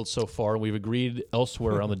right field so far. We've agreed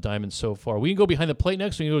elsewhere on the diamond so far. We can go behind the plate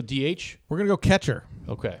next. We can go DH. We're going to go catcher.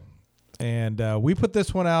 Okay. And we put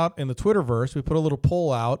this one out in the Twitterverse. We put a little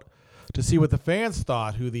poll out to see what the fans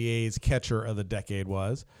thought who the A's catcher of the decade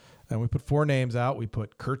was. And we put 4 names out. We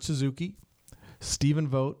put Kurt Suzuki, Stephen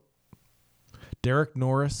Vogt, Derek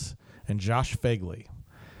Norris, and Josh Phegley.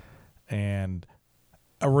 And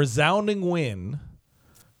a resounding win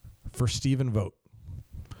for Stephen Vogt.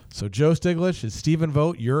 So Joe Stiglitz, is Stephen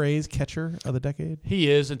Vogt your A's catcher of the decade? He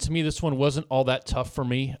is, and to me this one wasn't all that tough for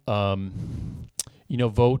me.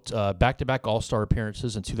 Vogt, back-to-back All-Star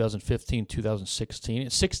appearances in 2015, 2016.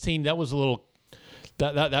 16, that was a little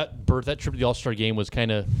that trip to the All-Star game was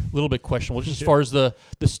kind of a little bit questionable, just as far as the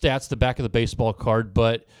stats, the back of the baseball card.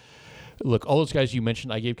 But look, all those guys you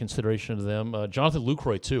mentioned, I gave consideration to them. Jonathan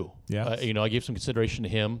Lucroy too. Yeah. I gave some consideration to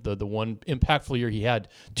him. The one impactful year he had,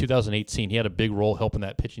 2018, he had a big role helping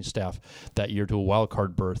that pitching staff that year to a wild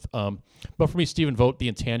card berth. But for me, Stephen Vogt,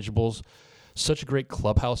 the intangibles, such a great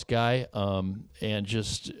clubhouse guy, and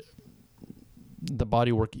just the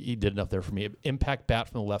body work he did enough there for me. Impact bat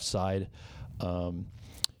from the left side.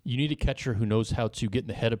 You need a catcher who knows how to get in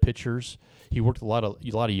the head of pitchers. He worked with a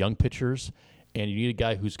lot of young pitchers, and you need a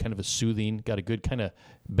guy who's kind of a soothing, got a good kind of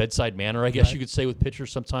bedside manner, I guess you could say, with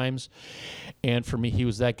pitchers sometimes. And for me, he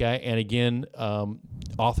was that guy. And again,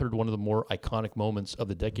 authored one of the more iconic moments of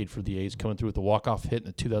the decade for the A's, coming through with the walk-off hit in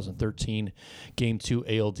the 2013 Game 2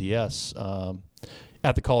 ALDS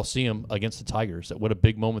at the Coliseum against the Tigers. What a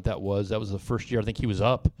big moment that was. That was the first year I think he was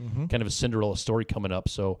up, kind of a Cinderella story coming up.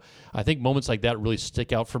 So I think moments like that really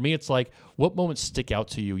stick out. For me, it's like, what moments stick out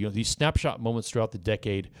to you? You know, these snapshot moments throughout the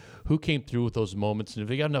decade, who came through with those moments? And if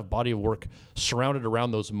they got enough body of work surrounded around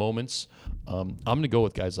those moments, I'm going to go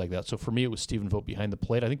with guys like that. So for me, it was Stephen Vogt behind the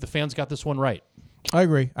plate. I think the fans got this one right. I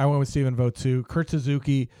agree. I went with Stephen Vogt too. Kurt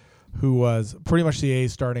Suzuki, who was pretty much the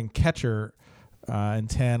A's starting catcher in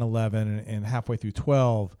 10, 11, and halfway through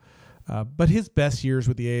 12. But his best years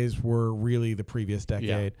with the A's were really the previous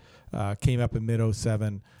decade. Came up in mid-07,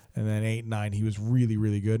 and then 8, 9, he was really,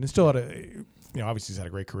 really good. And still had obviously he's had a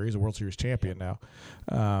great career. He's a World Series champion now.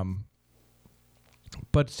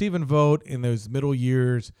 But Stephen Vogt in those middle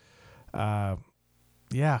years,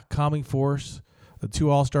 calming force, the 2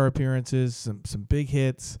 All-Star appearances, some big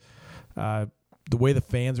hits, the way the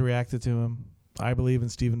fans reacted to him. I believe in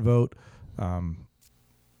Stephen Vogt. I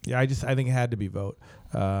think it had to be Vogt.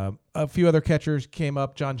 A few other catchers came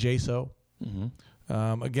up. John Jaso.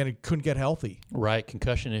 Mm-hmm. Again, he couldn't get healthy. Right,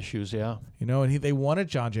 concussion issues, yeah. And they wanted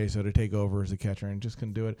John Jaso to take over as a catcher and just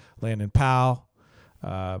couldn't do it. Landon Powell,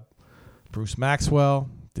 Bruce Maxwell,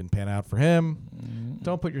 didn't pan out for him. Mm-hmm.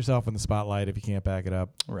 Don't put yourself in the spotlight if you can't back it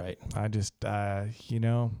up. Right. I just, if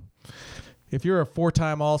you're a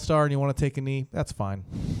 4-time All-Star and you want to take a knee, that's fine.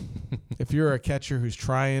 If you're a catcher who's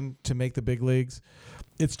trying to make the big leagues,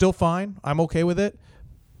 it's still fine. I'm okay with it.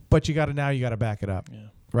 But you got to back it up. Yeah.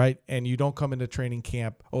 Right? And you don't come into training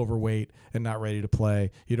camp overweight and not ready to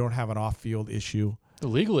play. You don't have an off-field issue. The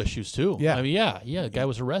legal issues, too. Yeah. I mean, the guy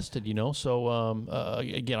was arrested, So,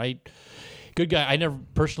 again, good guy. I never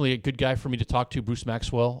personally a good guy for me to talk to, Bruce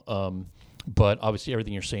Maxwell. But obviously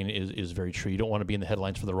everything you're saying is very true. You don't want to be in the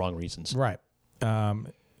headlines for the wrong reasons. Right.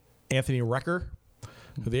 Anthony Recker,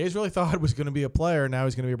 who the A's really thought was going to be a player, now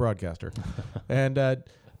he's going to be a broadcaster. And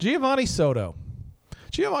Giovanni Soto.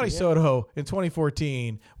 Soto in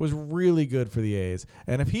 2014 was really good for the A's.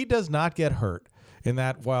 And if he does not get hurt in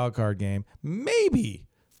that wild card game, maybe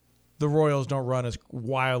the Royals don't run as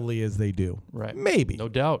wildly as they do. Right. Maybe. No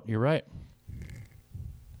doubt. You're right.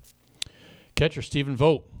 Catcher Stephen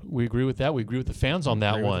Vogt. We agree with that. We agree with the fans on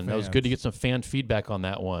that one. That was good to get some fan feedback on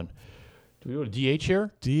that one. Do we go to DH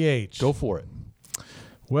here? DH. Go for it.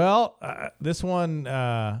 Well, this one,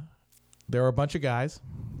 there are a bunch of guys.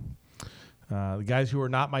 The guys who are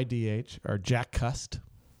not my DH are Jack Cust,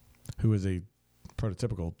 who is a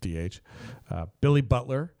prototypical DH, Billy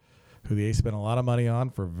Butler, who the A's spent a lot of money on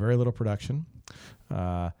for very little production,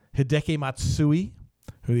 Hideki Matsui,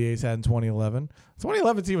 who the A's had in 2011. The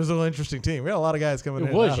 2011 team was a little interesting team. We had a lot of guys coming in.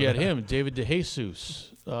 It was. You had him, David DeJesus.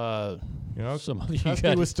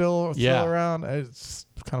 Custy was still around. It's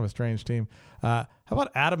kind of a strange team. How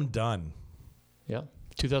about Adam Dunn? Yeah.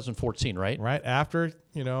 2014, right? Right after,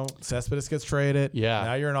 Cespedes gets traded. Yeah.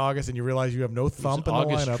 Now you're in August and you realize you have no thump in the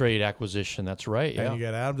lineup. August trade acquisition. That's right. Yeah. And you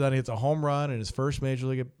got Adam Dunn hits a home run in his first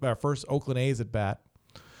first Oakland A's at bat.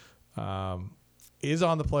 Is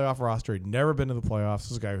on the playoff roster. He'd never been to the playoffs.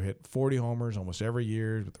 This is a guy who hit 40 homers almost every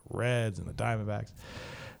year with the Reds and the Diamondbacks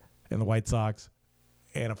and the White Sox,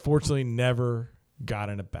 and unfortunately never got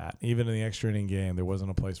in a bat. Even in the extra inning game, there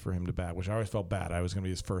wasn't a place for him to bat, which I always felt bad. I was going to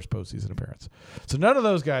be his first postseason appearance. So none of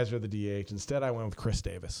those guys are the DH. Instead, I went with Chris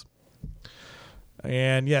Davis.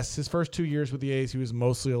 And yes, his first 2 years with the A's, he was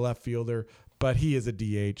mostly a left fielder, but he is a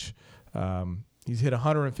DH. He's hit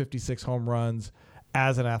 156 home runs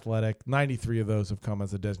as an Athletic. 93 of those have come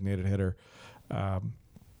as a designated hitter.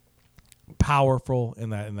 Powerful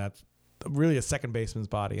in that really a second baseman's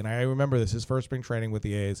body. And I remember this, his first spring training with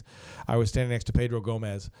the A's. I was standing next to Pedro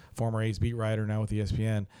Gomez, former A's beat writer, now with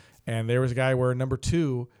ESPN. And there was a guy wearing number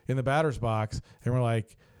 2 in the batter's box. And we're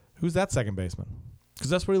like, who's that second baseman?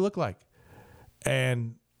 Because that's what he looked like.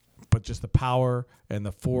 But just the power and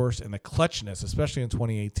the force and the clutchness, especially in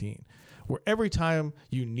 2018, where every time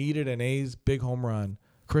you needed an A's big home run,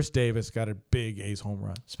 Chris Davis got a big A's home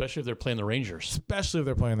run. Especially if they're playing the Rangers.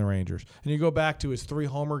 And you go back to his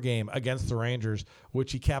 3-homer game against the Rangers,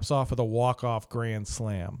 which he caps off with a walk-off grand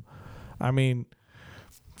slam. I mean,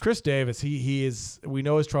 Chris Davis, he is, we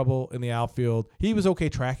know his trouble in the outfield. He was okay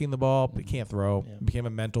tracking the ball, but he can't throw. Yeah. It became a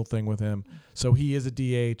mental thing with him. So he is a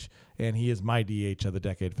DH, and he is my DH of the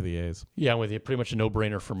decade for the A's. Yeah, I'm with you. Pretty much a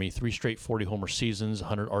no-brainer for me. 3 straight 40-homer seasons,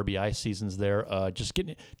 100 RBI seasons there. Just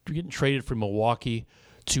getting traded from Milwaukee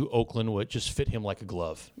to Oakland would just fit him like a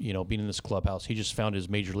glove. Being in this clubhouse, he just found his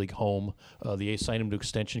major league home. The A's signed him to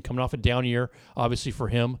extension, coming off a down year, obviously for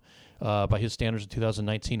him. By his standards in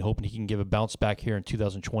 2019, hoping he can give a bounce back here in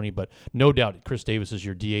 2020. But no doubt, Chris Davis is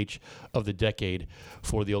your DH of the decade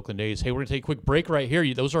for the Oakland A's. Hey, we're going to take a quick break right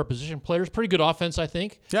here. Those are our position players. Pretty good offense, I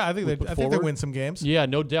think. Yeah, I think they win some games. Yeah,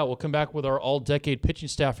 no doubt. We'll come back with our all-decade pitching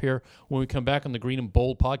staff here when we come back on the Green and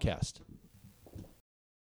Bold podcast.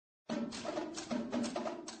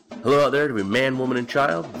 Hello out there to every man, woman, and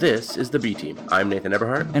child. This is the B Team. I'm Nathan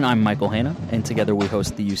Eberhardt. And I'm Michael Hanna, and together we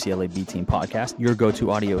host the UCLA B Team podcast, your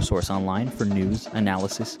go-to audio source online for news,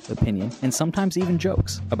 analysis, opinion, and sometimes even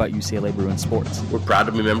jokes about UCLA Bruins sports. We're proud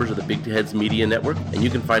to be members of the Big Heads Media Network, and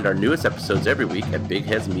you can find our newest episodes every week at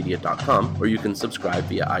bigheadsmedia.com, or you can subscribe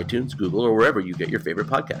via iTunes, Google, or wherever you get your favorite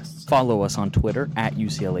podcasts. Follow us on Twitter at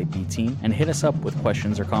UCLA B Team, and hit us up with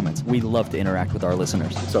questions or comments. We love to interact with our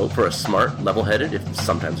listeners. So for a smart, level-headed, if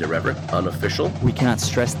sometimes irreverent, unofficial, We cannot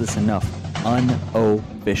stress this enough,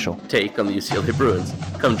 unofficial take on the UCLA Bruins,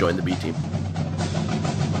 come join the B Team.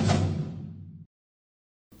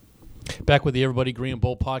 Back with the Everybody Green and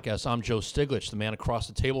Bold podcast. I'm Joe Stiglitz, the man across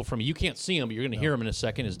the table from me. You can't see him, but you're going to hear him in a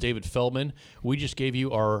second, is David Feldman. We just gave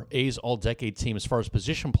you our A's all-decade team as far as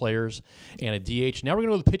position players and a DH. Now we're going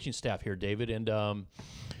to go to the pitching staff here, David, and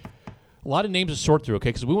a lot of names to sort through, okay,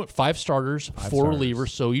 because we went 5 starters, 4 relievers,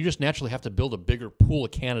 so you just naturally have to build a bigger pool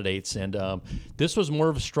of candidates, and this was more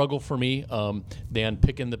of a struggle for me than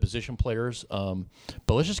picking the position players, but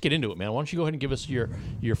let's just get into it, man. Why don't you go ahead and give us your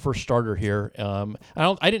first starter here. I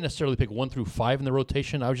didn't necessarily pick 1 through 5 in the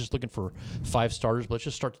rotation. I was just looking for 5 starters, but let's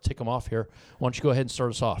just start to tick them off here. Why don't you go ahead and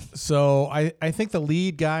start us off? So I think the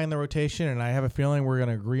lead guy in the rotation, and I have a feeling we're going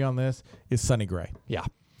to agree on this, is Sonny Gray. Yeah.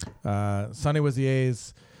 Sonny was the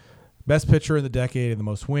A's best pitcher in the decade and the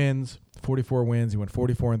most wins, 44 wins. He went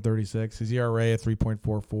 44-36. His ERA at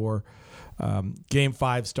 3.44. Game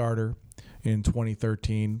 5 starter in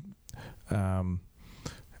 2013. And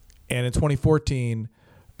in 2014,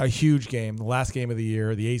 a huge game, the last game of the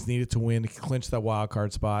year. The A's needed to win to clinch that wild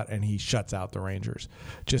card spot, and he shuts out the Rangers.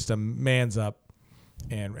 Just a man's up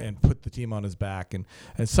and put the team on his back. And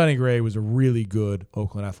Sonny Gray was a really good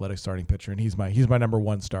Oakland Athletics starting pitcher, and he's my number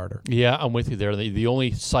 1 starter. Yeah, I'm with you there. The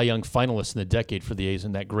only Cy Young finalist in the decade for the A's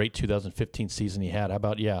in that great 2015 season he had. How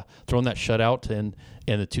about, throwing that shutout in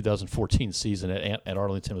the 2014 season at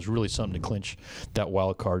Arlington was really something to clinch that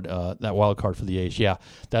wild card for the A's. Yeah,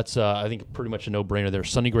 that's I think pretty much a no-brainer there.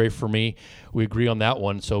 Sonny Gray for me, we agree on that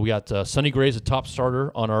one. So we got Sonny Gray as a top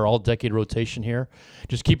starter on our all-decade rotation here.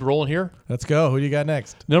 Just keep rolling here. Let's go. Who do you got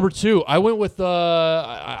next? Number 2, I went with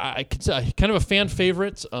I could say kind of a fan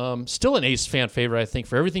favorite, still an A's fan favorite, I think,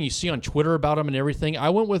 for everything you see on Twitter about him and everything. I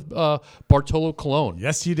went with Bartolo Colon.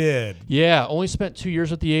 Yes, you did. Yeah, only spent 2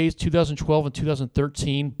 years at the A's, 2012 and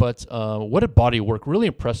 2013, but what a body of work, really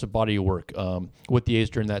impressive body of work with the A's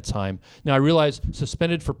during that time. Now, I realize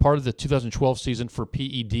suspended for part of the 2012 season for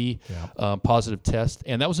PED, positive test,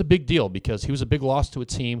 and that was a big deal because he was a big loss to a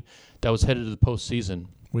team that was headed to the postseason.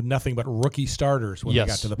 With nothing but rookie starters when they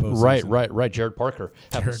got to the postseason. Right. Jared Parker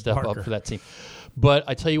had to step up for that team. But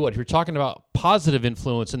I tell you what, if you're talking about positive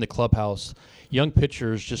influence in the clubhouse, young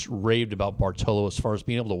pitchers just raved about Bartolo as far as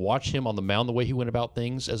being able to watch him on the mound, the way he went about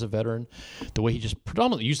things as a veteran, the way he just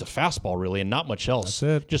predominantly used a fastball, really, and not much else.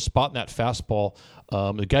 That's it. Just spotting that fastball.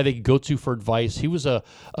 The guy they could go to for advice. He was a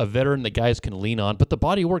veteran that guys can lean on. But the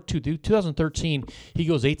body of work, too. Dude, 2013, he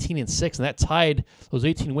goes 18-6, and those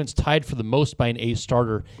 18 wins tied for the most by an A's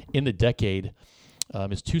starter in the decade.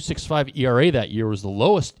 His 2.65 ERA that year was the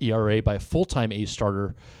lowest ERA by a full-time A's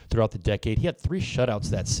starter throughout the decade. He had 3 shutouts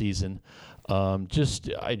that season. To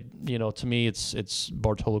me, it's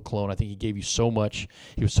Bartolo Colon. I think he gave you so much.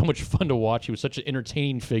 He was so much fun to watch. He was such an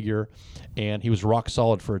entertaining figure, and he was rock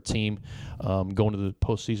solid for a team going to the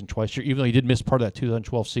postseason twice. Even though he did miss part of that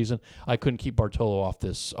 2012 season, I couldn't keep Bartolo off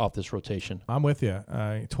this rotation. I'm with you.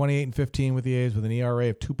 28-15 with the A's with an ERA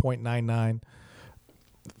of 2.99.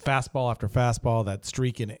 Fastball after fastball, that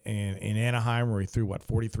streak in Anaheim where he threw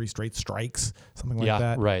 43 straight strikes, something like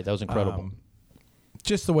that. Yeah, right. That was incredible.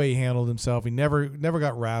 Just the way he handled himself, he never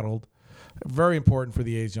got rattled. Very important for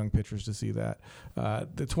the A's young pitchers to see that.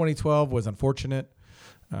 The 2012 was unfortunate,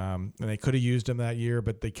 and they could have used him that year,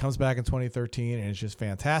 but he comes back in 2013, and it's just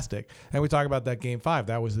fantastic. And we talk about that Game 5.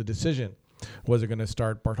 That was the decision. Was it going to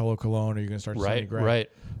start Bartolo Colon, or are you going to start Sonny Gray? Right.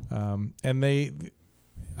 And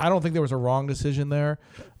I don't think there was a wrong decision there.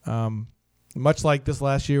 Much like this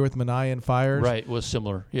last year with Minaya and Fiers. Right, was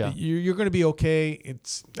similar. Yeah. You're going to be okay.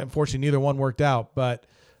 It's unfortunately neither one worked out, but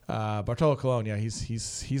Bartolo Colon,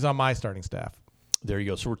 he's on my starting staff. There you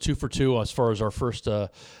go. So we're 2 for 2 as far as our first 2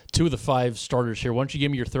 of the 5 starters here. Why don't you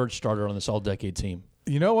give me your third starter on this all-decade team?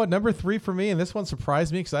 You know what? Number 3 for me, and this one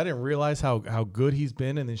surprised me because I didn't realize how good he's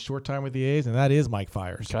been in his short time with the A's, and that is Mike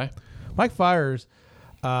Fiers. Okay. Mike Fiers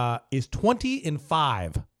is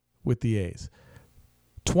 20-5 with the A's.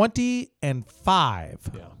 20-5.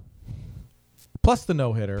 Yeah. Plus the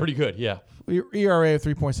no-hitter. Pretty good, yeah. ERA of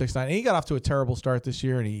 3.69. And he got off to a terrible start this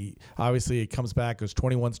year, and he obviously comes back, goes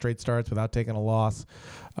 21 straight starts without taking a loss.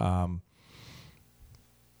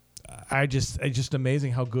 it's just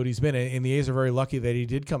amazing how good he's been. And the A's are very lucky that he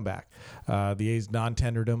did come back. The A's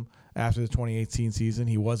non-tendered him after the 2018 season.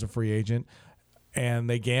 He was a free agent, and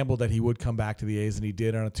they gambled that he would come back to the A's, and he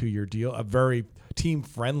did on a 2-year deal, a very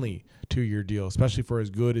team-friendly 2-year deal, especially for as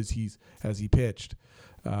good as he pitched.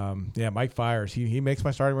 Mike Fiers, he makes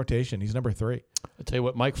my starting rotation. He's number 3. I'll tell you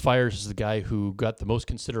what, Mike Fiers is the guy who got the most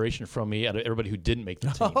consideration from me out of everybody who didn't make the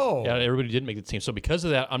team. Oh. Out of everybody who didn't make the team. So because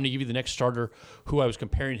of that, I'm going to give you the next starter who I was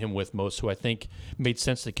comparing him with most, who I think made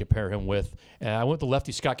sense to compare him with. And I went with the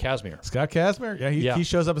lefty Scott Kazmir. Scott Kazmir? Yeah, he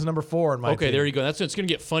shows up as number 4 in my team. There you go. It's going to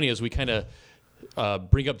get funny as we kind of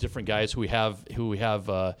bring up different guys who we have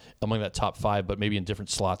among that top 5, but maybe in different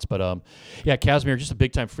slots. But Kazmir, just a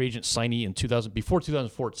big time free agent signee in before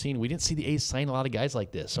 2014. We didn't see the A's sign a lot of guys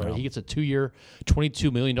like this. No. He gets a 2-year,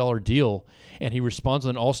 $22 million deal, and he responds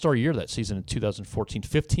with an All-Star year that season in 2014,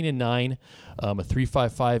 15-9, a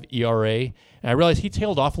 3.55 ERA. And I realized he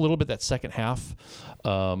tailed off a little bit that second half.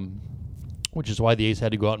 Which is why the A's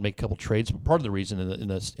had to go out and make a couple trades. Part of the reason in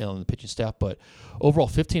the pitching staff, but overall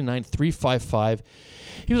 15-9, 3.55.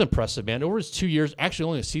 He was impressive, man. Over his 2 years, actually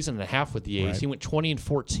only a season and a half with the A's, he went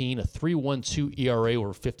 20-14, a 3.12 ERA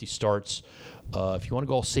over 50 starts. If you want to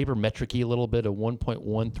go all sabermetric-y a little bit, a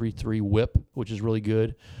 1.133 WHIP, which is really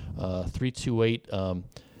good. 3.28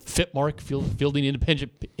 FIP mark, fielding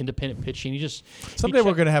independent pitching. Someday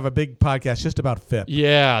we're going to have a big podcast just about FIP.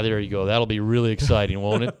 Yeah, there you go. That'll be really exciting,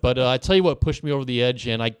 won't it? But I tell you what pushed me over the edge,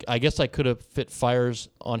 and I guess I could have fit Fiers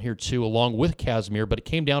on here too, along with Kazmir, but it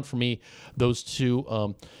came down for me, those two.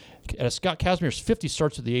 Scott Kazmir's 50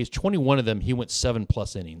 starts with the A's, 21 of them, he went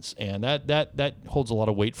 7+ innings, and that holds a lot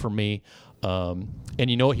of weight for me. And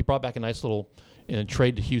you know what? He brought back a nice little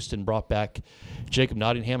trade to Houston, brought back Jacob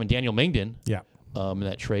Nottingham and Daniel Mengden. Yeah. In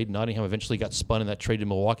that trade. Nottingham eventually got spun in that trade to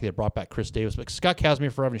Milwaukee. They brought back Chris Davis. But Scott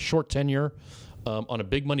Kazmir, for having a short tenure on a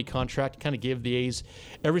big money contract, kind of gave the A's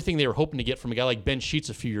everything they were hoping to get from a guy like Ben Sheets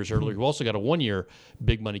a few years earlier, who also got a 1-year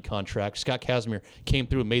big money contract. Scott Kazmir came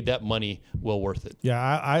through and made that money well worth it. Yeah,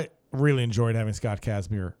 I really enjoyed having Scott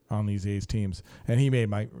Kazmir on these A's teams, and he made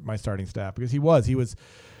my starting staff because he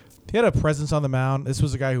had a presence on the mound. This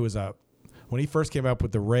was a guy who was when he first came up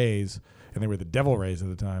with the Rays, and they were the Devil Rays at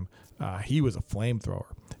the time. He was a flamethrower,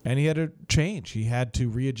 and he had to change. He had to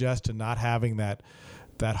readjust to not having that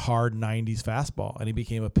hard 90s fastball, and he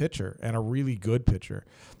became a pitcher, and a really good pitcher.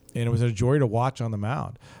 And it was a joy to watch on the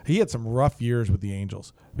mound. He had some rough years with the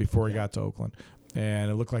Angels before he got to Oakland, and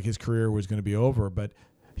it looked like his career was going to be over, but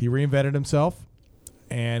he reinvented himself,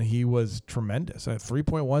 and he was tremendous. A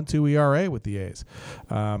 3.12 ERA with the A's.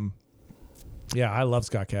 I love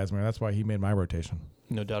Scott Kazmir. That's why he made my rotation.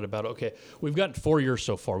 No doubt about it. Okay, we've gotten 4 years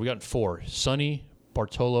so far. We've gotten 4. Sonny,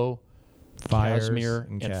 Bartolo, Kazmir,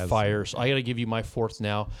 and Fiers. I got to give you my 4th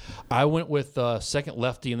now. I went with second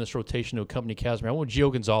lefty in this rotation to accompany Kazmir. I went with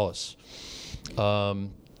Gio Gonzalez.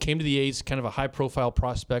 Came to the A's, kind of a high-profile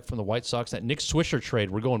prospect from the White Sox. That Nick Swisher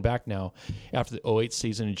trade, we're going back now after the 2008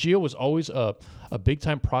 season. And Gio was always a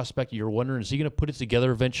big-time prospect. You're wondering, is he going to put it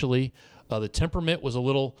together eventually? The temperament was a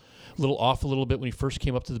little off a little bit when he first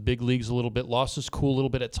came up to the big leagues a little bit, lost his cool a little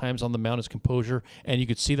bit at times on the mound, his composure, and you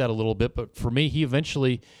could see that a little bit. But for me,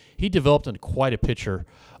 he developed into quite a pitcher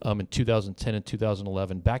in 2010 and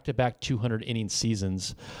 2011, back-to-back 200-inning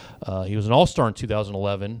seasons. He was an all-star in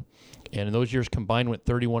 2011, and in those years combined went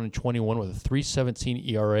 31 and 21 with a 3.17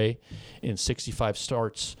 ERA in 65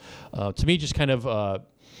 starts. To me, just kind of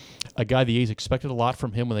a guy the A's expected a lot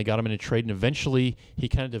from him when they got him in a trade, and eventually he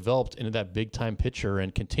kind of developed into that big-time pitcher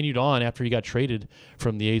and continued on after he got traded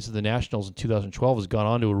from the A's to the Nationals in 2012, has gone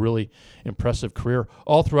on to a really impressive career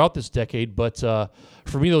all throughout this decade. But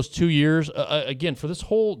for me, those 2 years, again, for this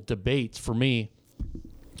whole debate, for me,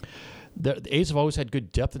 the A's have always had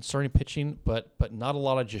good depth in starting pitching, but not a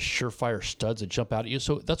lot of just surefire studs that jump out at you.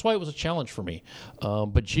 So that's why it was a challenge for me.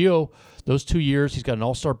 But Gio, those 2 years, he's got an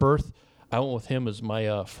all-star berth. I went with him as my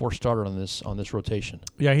 4th starter on this rotation.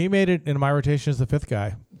 Yeah, he made it in my rotation as the 5th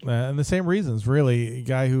guy. And the same reasons, really. A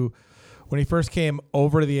guy who, when he first came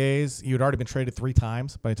over to the A's, he had already been traded 3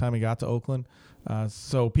 times by the time he got to Oakland.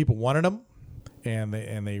 So people wanted him, and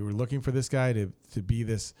they were looking for this guy to be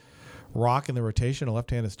this rock in the rotation, a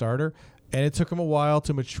left-handed starter. And it took him a while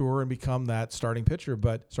to mature and become that starting pitcher.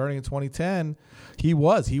 But starting in 2010, he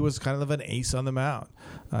was kind of an ace on the mound.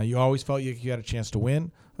 You always felt you had a chance to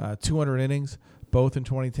win. 200 innings, both in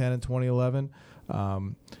 2010 and 2011.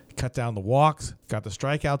 Cut down the walks, got the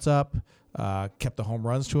strikeouts up, kept the home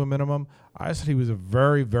runs to a minimum. I said he was a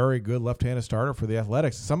very, very good left-handed starter for the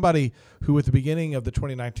Athletics. Somebody who at the beginning of the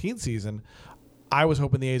 2019 season, I was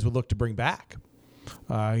hoping the A's would look to bring back.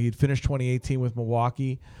 He'd finished 2018 with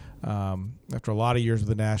Milwaukee. after a lot of years with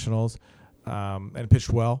the Nationals, and pitched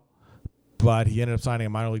well. But he ended up signing a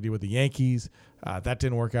minor league deal with the Yankees. That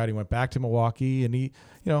didn't work out. He went back to Milwaukee, and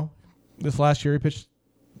this last year he pitched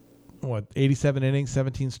 87 innings,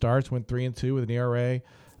 17 starts, went 3-2 with an ERA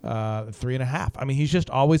 3.5. I mean, he's just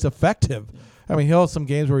always effective. I mean, he'll have some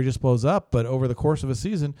games where he just blows up, but over the course of a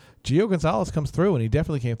season, Gio Gonzalez comes through, and he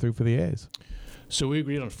definitely came through for the A's. So we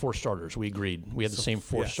agreed on 4 starters. We agreed. We had the same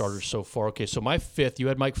 4 starters so far. Okay, so my 5th, you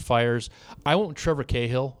had Mike Fiers. I went with Trevor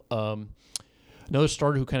Cahill. Another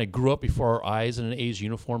starter who kind of grew up before our eyes in an A's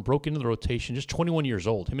uniform, broke into the rotation, just 21 years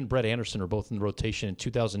old. Him and Brett Anderson are both in the rotation in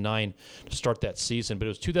 2009 to start that season. But it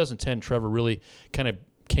was 2010, Trevor really kind of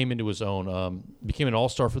came into his own, became an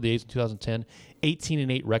all-star for the A's in 2010,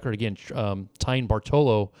 18-8 record. Again, tying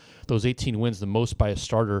Bartolo, those 18 wins, the most by a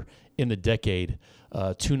starter in the decade.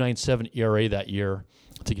 2.97 ERA that year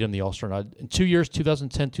to get him the all-star nod. In 2 years,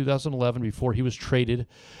 2010, 2011, before he was traded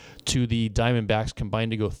to the Diamondbacks,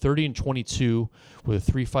 combined to go 30-22 with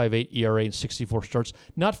a 3.58 ERA and 64 starts.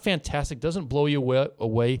 Not fantastic. Doesn't blow you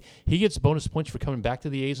away. He gets bonus points for coming back to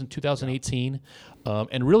the A's in 2018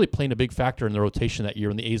 and really playing a big factor in the rotation that year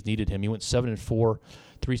when the A's needed him. He went 7-4,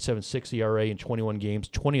 3.76 ERA in 21 games.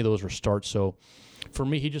 20 of those were starts. So for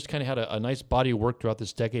me, he just kind of had a nice body of work throughout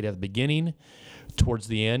this decade at the beginning, towards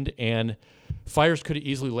the end. And Fiers could have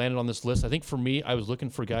easily landed on this list. I think for me, I was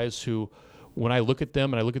looking for guys who, when I look at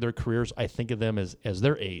them and I look at their careers, I think of them as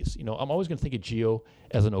their A's. I'm always going to think of Gio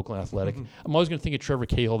as an Oakland Athletic. I'm always going to think of Trevor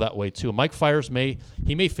Cahill that way too. Mike Fiers may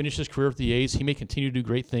finish his career with the A's. He may continue to do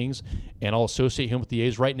great things, and I'll associate him with the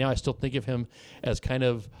A's. Right now, I still think of him as kind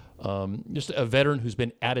of just a veteran who's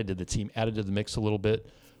been added to the team, added to the mix a little bit.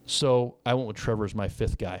 So I went with Trevor as my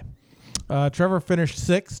 5th guy. Trevor finished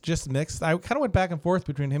 6th, just mixed. I kind of went back and forth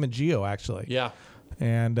between him and Gio, actually. Yeah.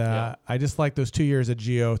 And I just like those 2 years at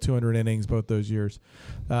Gio, 200 innings both those years.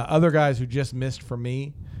 Other guys who just missed for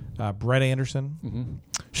me, Brett Anderson,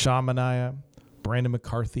 Sean Manaea, Brandon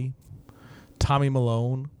McCarthy, Tommy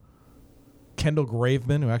Malone, Kendall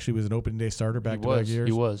Graveman, who actually was an opening day starter back-to-back years.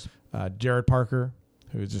 He was. Jared Parker,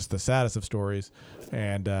 who was just the saddest of stories,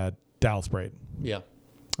 and Dallas Braden. Yeah.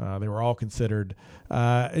 They were all considered.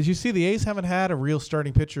 As you see, the A's haven't had a real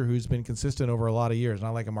starting pitcher who's been consistent over a lot of years,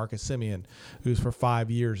 not like a Marcus Semien, who's for 5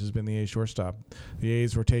 years has been the A's shortstop. The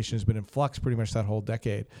A's rotation has been in flux pretty much that whole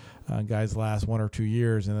decade. Guys last 1 or 2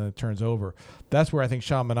 years, and then it turns over. That's where I think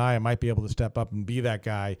Sean Manaea might be able to step up and be that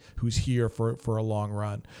guy who's here for a long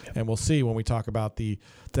run. And we'll see when we talk about the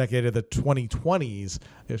decade of the 2020s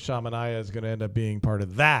if Sean Manaea is going to end up being part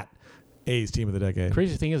of that A's team of the decade.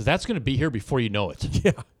 Crazy thing is that's going to be here before you know it.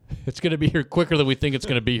 Yeah. It's going to be here quicker than we think it's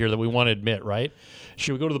going to be here, that we want to admit, right?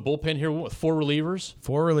 Should we go to the bullpen here with 4 relievers?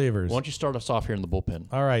 4 relievers. Why don't you start us off here in the bullpen?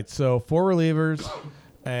 All right, so 4 relievers,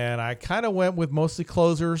 and I kind of went with mostly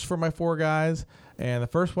closers for my 4 guys, and the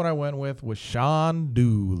first one I went with was Sean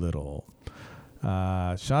Doolittle.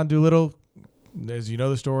 Sean Doolittle, as you know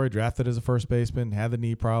the story, drafted as a first baseman, had the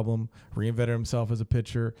knee problem, reinvented himself as a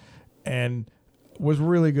pitcher, and was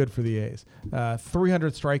really good for the A's.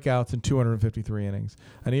 300 strikeouts in 253 innings.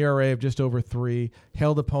 An ERA of just over 3.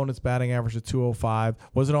 Held opponents' batting average at 205.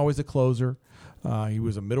 Wasn't always a closer. He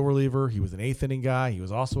was a middle reliever. He was an 8th inning guy. He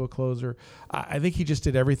was also a closer. I think he just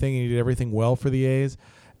did everything, and he did everything well for the A's.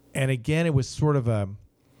 And again, it was sort of a,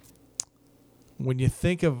 when you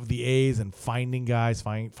think of the A's and finding guys,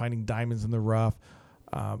 finding diamonds in the rough,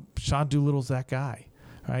 Sean Doolittle's that guy,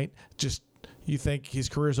 right? Just, you think his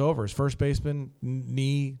career's over. His first baseman,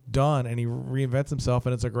 knee done, and he reinvents himself,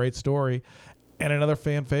 and it's a great story. And another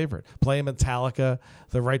fan favorite. Playing Metallica,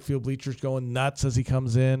 the right field bleachers going nuts as he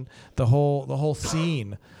comes in. The whole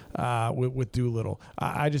scene with Doolittle.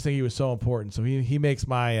 I just think he was so important. So he makes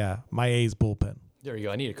my my A's bullpen. There you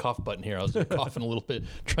go. I need a cough button here. I was coughing a little bit,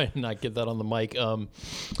 trying to not get that on the mic.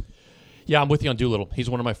 Yeah, I'm with you on Doolittle.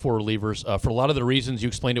 He's one of my 4 relievers. For a lot of the reasons, you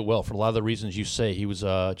explained it well. For a lot of the reasons you say, he was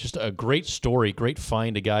just a great story, great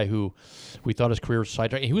find, a guy who we thought his career was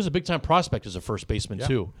sidetracked. He was a big-time prospect as a first baseman,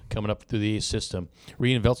 too, coming up through the A's system.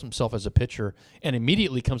 Reinvents himself as a pitcher and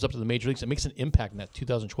immediately comes up to the major leagues and makes an impact in that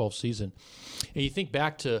 2012 season. And you think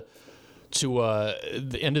back to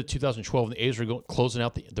the end of 2012, and the A's were closing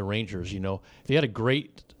out the Rangers. They had a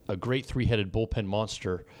great 3-headed bullpen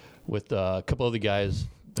monster with a couple other guys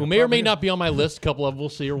who may or may not be on my list. A couple of them we'll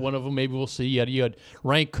see, or one of them maybe we'll see. You had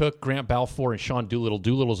Ryan Cook, Grant Balfour, and Sean Doolittle.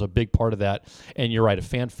 Doolittle's a big part of that. And you're right, a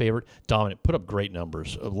fan favorite, dominant, put up great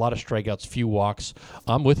numbers, a lot of strikeouts, few walks.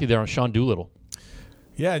 I'm with you there on Sean Doolittle.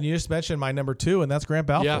 Yeah, and you just mentioned my number 2, and that's Grant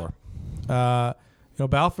Balfour. Yeah.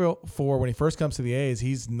 Balfour, when he first comes to the A's,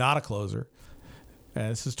 he's not a closer. And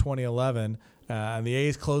this is 2011. And the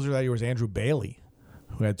A's closer that year was Andrew Bailey,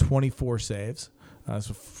 who had 24 saves. That's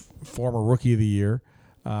a former Rookie of the Year.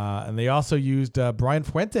 And they also used Brian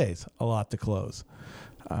Fuentes a lot to close.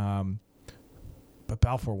 But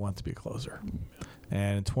Balfour wants to be a closer.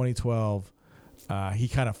 And in 2012, he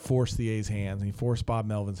kind of forced the A's hands. He forced Bob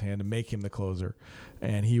Melvin's hand to make him the closer.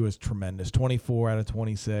 And he was tremendous. 24 out of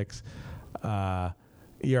 26.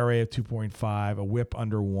 ERA of 2.5, a whip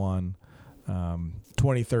under 1.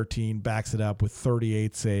 2013 backs it up with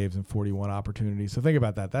 38 saves and 41 opportunities. So think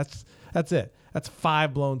about that. That's it. That's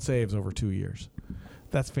 5 blown saves over 2 years.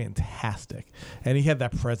 That's fantastic. And he had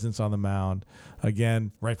that presence on the mound.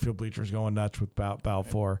 Again, right field bleachers going nuts with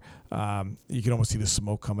Balfour. You can almost see the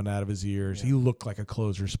smoke coming out of his ears. Yeah. He looked like a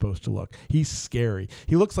closer's supposed to look. He's scary.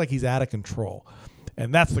 He looks like he's out of control.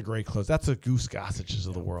 And that's the great close. That's the Goose Gossiches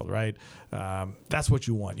of the world, right? That's what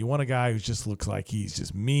you want. You want a guy who just looks like he's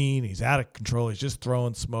just mean, he's out of control, he's just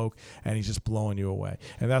throwing smoke, and he's just blowing you away.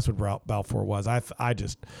 And that's what Balfour was.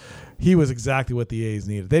 He was exactly what the A's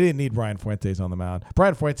needed. They didn't need Brian Fuentes on the mound.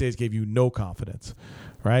 Brian Fuentes gave you no confidence,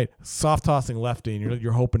 right? Soft tossing lefty, and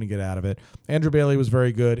you're hoping to get out of it. Andrew Bailey was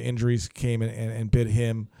very good. Injuries came and bit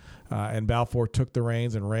him, and Balfour took the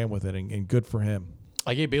reins and ran with it, and good for him.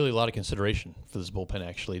 I gave Bailey a lot of consideration for this bullpen,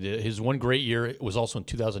 actually. His one great year was also in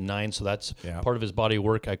 2009, so that's part of his body of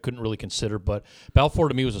work I couldn't really consider. But Balfour,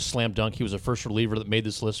 to me, was a slam dunk. He was the first reliever that made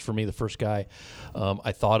this list for me, the first guy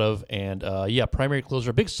I thought of. And, primary closer.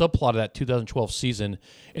 A big subplot of that 2012 season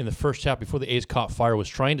in the first half before the A's caught fire was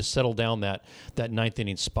trying to settle down that ninth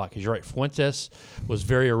inning spot. Because you're right, Fuentes was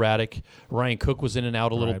very erratic. Ryan Cook was in and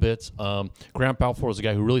out a little bit. Grant Balfour was a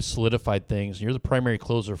guy who really solidified things. And you're the primary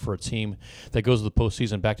closer for a team that goes to the postseason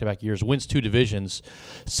back-to-back years, wins 2 divisions,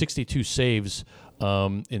 62 saves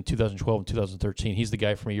in 2012 and 2013. He's the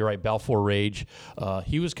guy for me. You're right, Balfour Rage.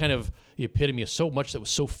 He was kind of the epitome of so much that was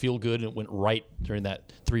so feel-good and it went right during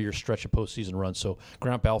that 3-year stretch of postseason run. So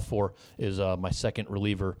Grant Balfour is my second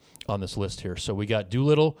reliever on this list here. So we got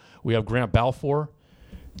Doolittle. We have Grant Balfour.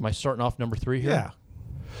 Am I starting off number 3 here? Yeah.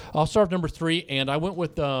 I'll start off number 3, and I went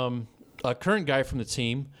with a current guy from the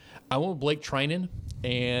team. I went with Blake Treinen,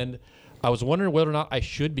 and I was wondering whether or not I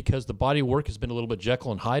should, because the body of work has been a little bit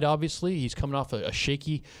Jekyll and Hyde, obviously. He's coming off a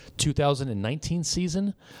shaky 2019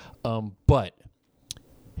 season. But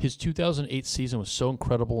his 2008 season was so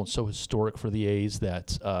incredible and so historic for the A's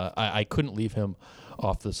that I couldn't leave him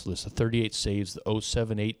off this list. The 38 saves, the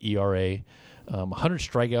 0.78 ERA, 100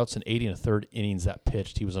 strikeouts and 80 1/3 innings that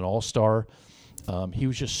pitched. He was an all-star. He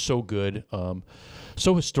was just so good,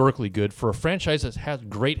 so historically good for a franchise that has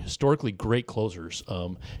historically great closers.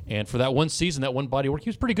 And for that one season, that one body of work, he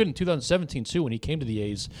was pretty good in 2017 too when he came to the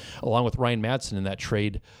A's along with Ryan Madson in that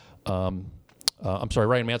trade. Ryan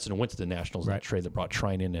Madson went to the Nationals in that trade that brought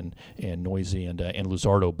Treinen and Noisy and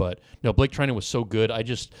Luzardo. But no, Blake Treinen was so good.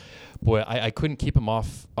 I couldn't keep him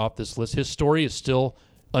off this list. His story is still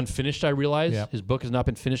unfinished, I realize. Yep. His book has not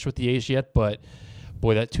been finished with the A's yet, but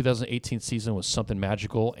boy, that 2018 season was something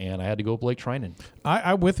magical, and I had to go with Blake Treinen.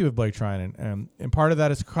 I'm with you with Blake Treinen, and part of that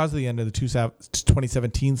is because of the end of the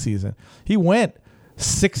 2017 season. He went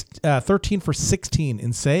 13 for 16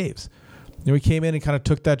 in saves. He came in and kind of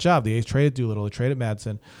took that job. The A's traded Doolittle, they traded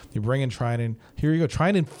Madsen. They bring in Treinen. Here you go.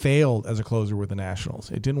 Treinen failed as a closer with the Nationals.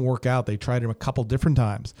 It didn't work out. They tried him a couple different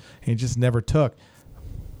times, and he just never took.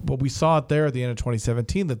 But we saw it there at the end of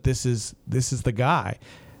 2017 that this is the guy.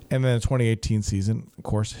 And then the 2018 season, of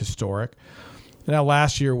course, historic. Now,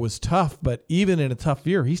 last year was tough, but even in a tough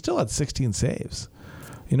year, he still had 16 saves.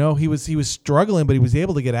 He was struggling, but he was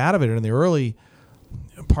able to get out of it in the early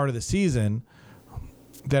part of the season.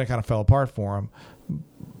 Then it kind of fell apart for him.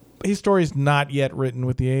 His story is not yet written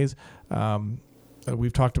with the A's.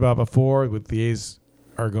 We've talked about before with the A's.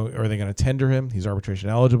 Are they going to tender him? He's arbitration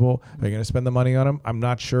eligible. Are they going to spend the money on him? I'm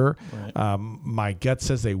not sure. Right. My gut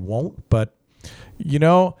says they won't, but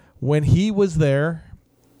when he was there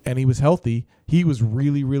and he was healthy, he was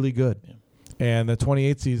really, really good. Yeah. And the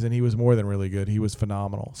 28th season, he was more than really good. He was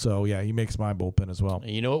phenomenal. So, yeah, he makes my bullpen as well.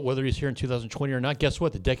 And you know what? Whether he's here in 2020 or not, guess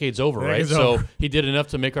what? The decade's over, right? So he did enough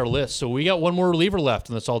to make our list. So we got one more reliever left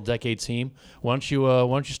in this all-decade team. Why don't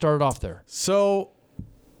you start it off there? So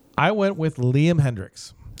I went with Liam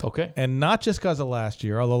Hendriks. Okay. And not just because of last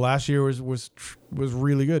year, although last year was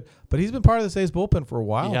really good, but he's been part of the A's bullpen for a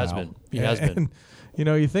while now. He has been.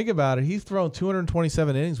 You think about it, he's thrown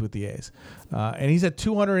 227 innings with the A's, and he's had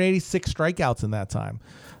 286 strikeouts in that time.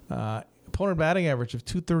 Opponent batting average of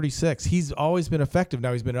 236. He's always been effective.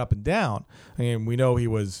 Now he's been up and down. I mean, we know he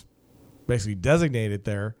was basically designated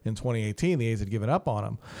there in 2018. The A's had given up on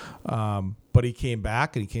him. But he came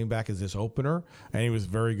back, and he came back as this opener, and he was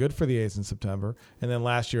very good for the A's in September. And then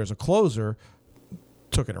last year as a closer,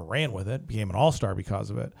 took it and ran with it, became an all-star because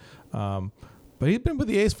of it. But he's been with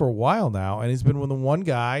the A's for a while now, and he's been with the one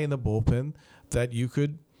guy in the bullpen that you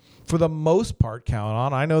could, for the most part, count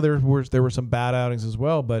on. I know there were some bad outings as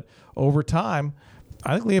well, but over time,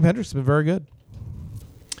 I think Liam Hendriks has been very good.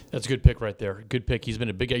 That's a good pick right there. Good pick. He's been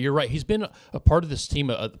a big guy. You're right. He's been a part of this team,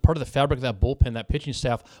 a part of the fabric of that bullpen, that pitching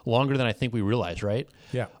staff, longer than I think we realize, right?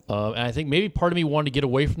 Yeah. And I think maybe part of me wanted to get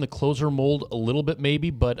away from the closer mold a little bit, maybe,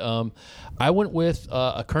 but I went with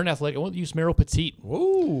a current athletic. I went with Yusmeiro Petit.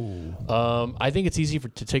 Ooh. I think it's easy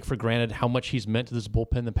to take for granted how much he's meant to this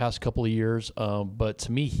bullpen the past couple of years, but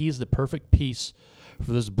to me, he's the perfect piece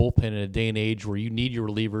for this bullpen in a day and age where you need your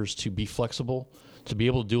relievers to be flexible, to be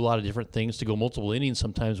able to do a lot of different things, to go multiple innings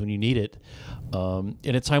sometimes when you need it.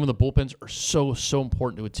 In a time when the bullpens are so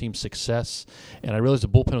important to a team's success. And I realized the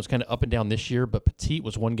bullpen was kind of up and down this year, but Petit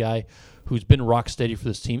was one guy who's been rock steady for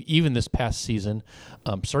this team, even this past season.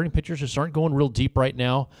 Starting pitchers just aren't going real deep right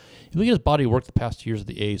now. You look at his body of work the past 2 years of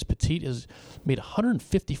the A's. Petit has made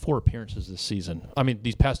 154 appearances this season. I mean,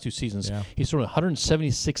 these past 2 seasons. Yeah. He's thrown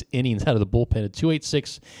 176 innings out of the bullpen, a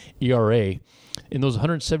 2.86 ERA. In those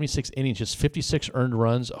 176 innings, just 56 earned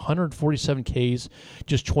runs, 147 Ks,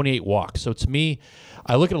 just 28 walks. So to me,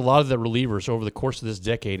 I look at a lot of the relievers over the course of this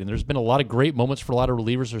decade, and there's been a lot of great moments for a lot of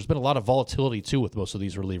relievers. There's been a lot of volatility, too, with most of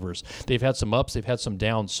these relievers. They've had some ups, they've had some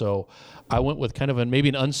downs. So I went with kind of maybe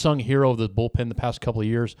an unsung hero of the bullpen the past couple of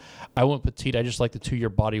years. I went Petit. I just like the 2-year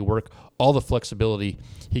body work, all the flexibility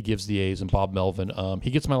he gives the A's, and Bob Melvin.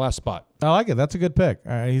 He gets my last spot. I like it. That's a good pick.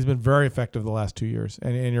 He's been very effective the last 2 years.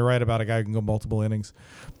 And you're right about a guy who can go multiple innings,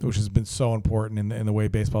 which has been so important in the way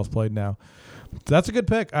baseball's played now. So that's a good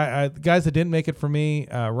pick. Guys that didn't make it for me,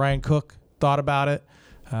 Ryan Cook, thought about it.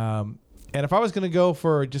 And if I was going to go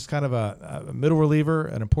for just kind of a middle reliever,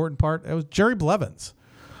 an important part, it was Jerry Blevins.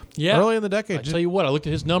 Yeah. Early in the decade. I tell you what, I looked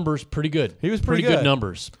at his numbers, pretty good. He was pretty good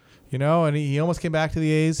numbers. You know, and he almost came back to the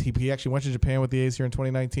A's. He actually went to Japan with the A's here in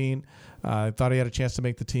 2019. Thought he had a chance to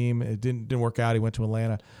make the team. It didn't work out. He went to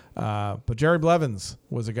Atlanta. But Jerry Blevins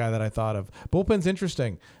was a guy that I thought of. Bullpen's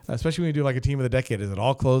interesting, especially when you do like a team of the decade. Is it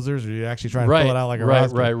all closers, or are you actually trying to pull it out like a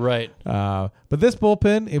roster? Right. But this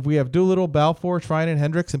bullpen, if we have Doolittle, Balfour, Treinen,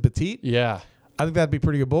 Hendricks, and Petit, yeah, I think that'd be a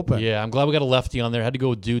pretty good bullpen. Yeah, I'm glad we got a lefty on there. Had to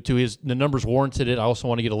go with the numbers warranted it. I also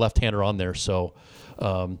want to get a left-hander on there. So,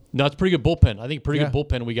 no, it's a pretty good bullpen. I think pretty good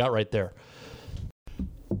bullpen we got right there.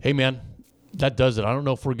 Hey, man, that does it. I don't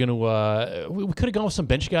know if we're going to we could have gone with some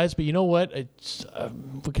bench guys, but you know what? It's,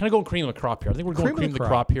 we're kind of going cream of the crop here. I think we're going cream of the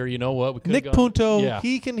crop here. You know what? Nick Punto,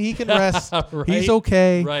 he can rest. Right? He's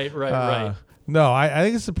okay. Right. No, I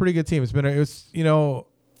think it's a pretty good team. You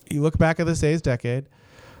look back at this A's decade,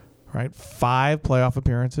 right? 5 playoff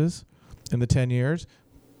appearances in the 10 years.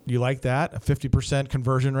 You like that? A 50%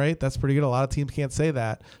 conversion rate. That's pretty good. A lot of teams can't say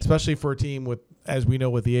that, especially for a team with, as we know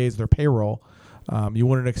with the A's, their payroll. You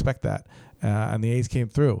wouldn't expect that. And the A's came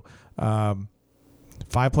through. 5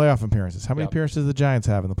 playoff appearances. How many appearances do the Giants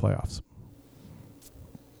have in the playoffs?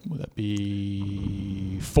 Would that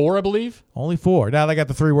be 4, I believe? Only 4. Now they got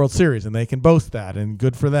the 3 World Series, and they can boast that, and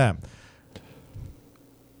good for them.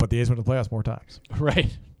 But the A's went to the playoffs more times.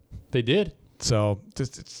 Right. They did. So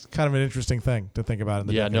it's kind of an interesting thing to think about in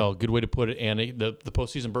the decade. Good way to put it. And the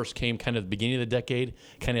postseason burst came kind of at the beginning of the decade,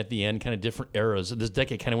 kind of at the end, kind of different eras. This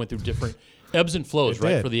decade kind of went through different ebbs and flows,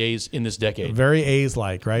 right, for the A's in this decade. Very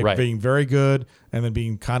A's-like, right? Being very good and then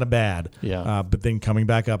being kind of bad. Yeah. But then coming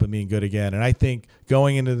back up and being good again. And I think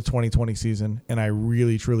going into the 2020 season, and I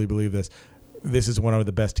really, truly believe this is one of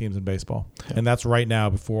the best teams in baseball. Yeah. And that's right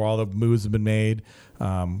now before all the moves have been made.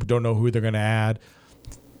 Don't know who they're going to add.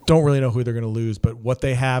 Don't really know who they're going to lose. But what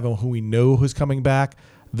they have and who we know who's coming back,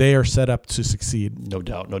 they are set up to succeed. No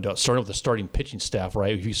doubt. Starting with the starting pitching staff,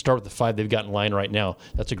 right? If you start with the 5 they've got in line right now,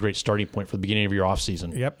 that's a great starting point for the beginning of your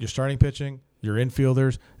offseason. Yep, your starting pitching, your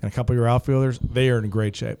infielders, and a couple of your outfielders, they are in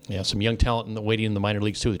great shape. Yeah, some young talent waiting in the minor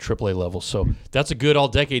leagues, too, at the AAA level. So that's a good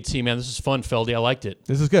all-decade team, man. This is fun, Feldy. I liked it.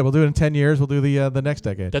 This is good. We'll do it in 10 years. We'll do the next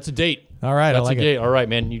decade. That's a date. All right, that's I like a date. it. All right,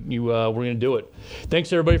 man. We're going to do it.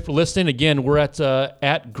 Thanks, everybody, for listening. Again, we're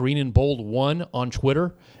at Green and Bold 1 on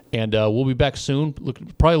Twitter. And we'll be back soon,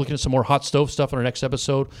 probably looking at some more hot stove stuff on our next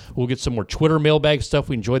episode. We'll get some more Twitter mailbag stuff.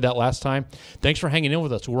 We enjoyed that last time. Thanks for hanging in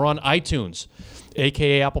with us. We're on iTunes,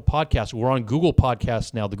 a.k.a. Apple Podcasts. We're on Google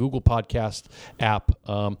Podcasts now, the Google Podcast app.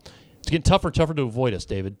 It's getting tougher and tougher to avoid us,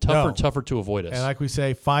 David. Tougher and tougher to avoid us. And like we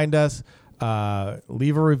say, find us,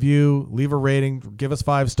 leave a review, leave a rating, give us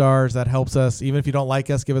 5 stars. That helps us. Even if you don't like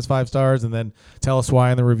us, give us 5 stars, and then tell us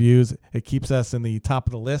why in the reviews. It keeps us in the top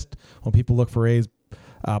of the list when people look for A's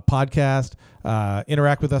podcast.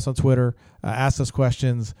 Interact with us on Twitter, ask us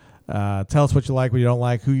questions, Tell us what you like, what you don't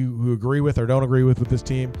like, who you agree with or don't agree with this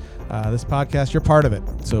team. This podcast, you're part of it,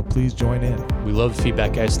 so please join in. We love the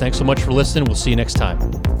feedback, guys. Thanks so much for listening. We'll see you next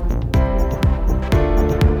time.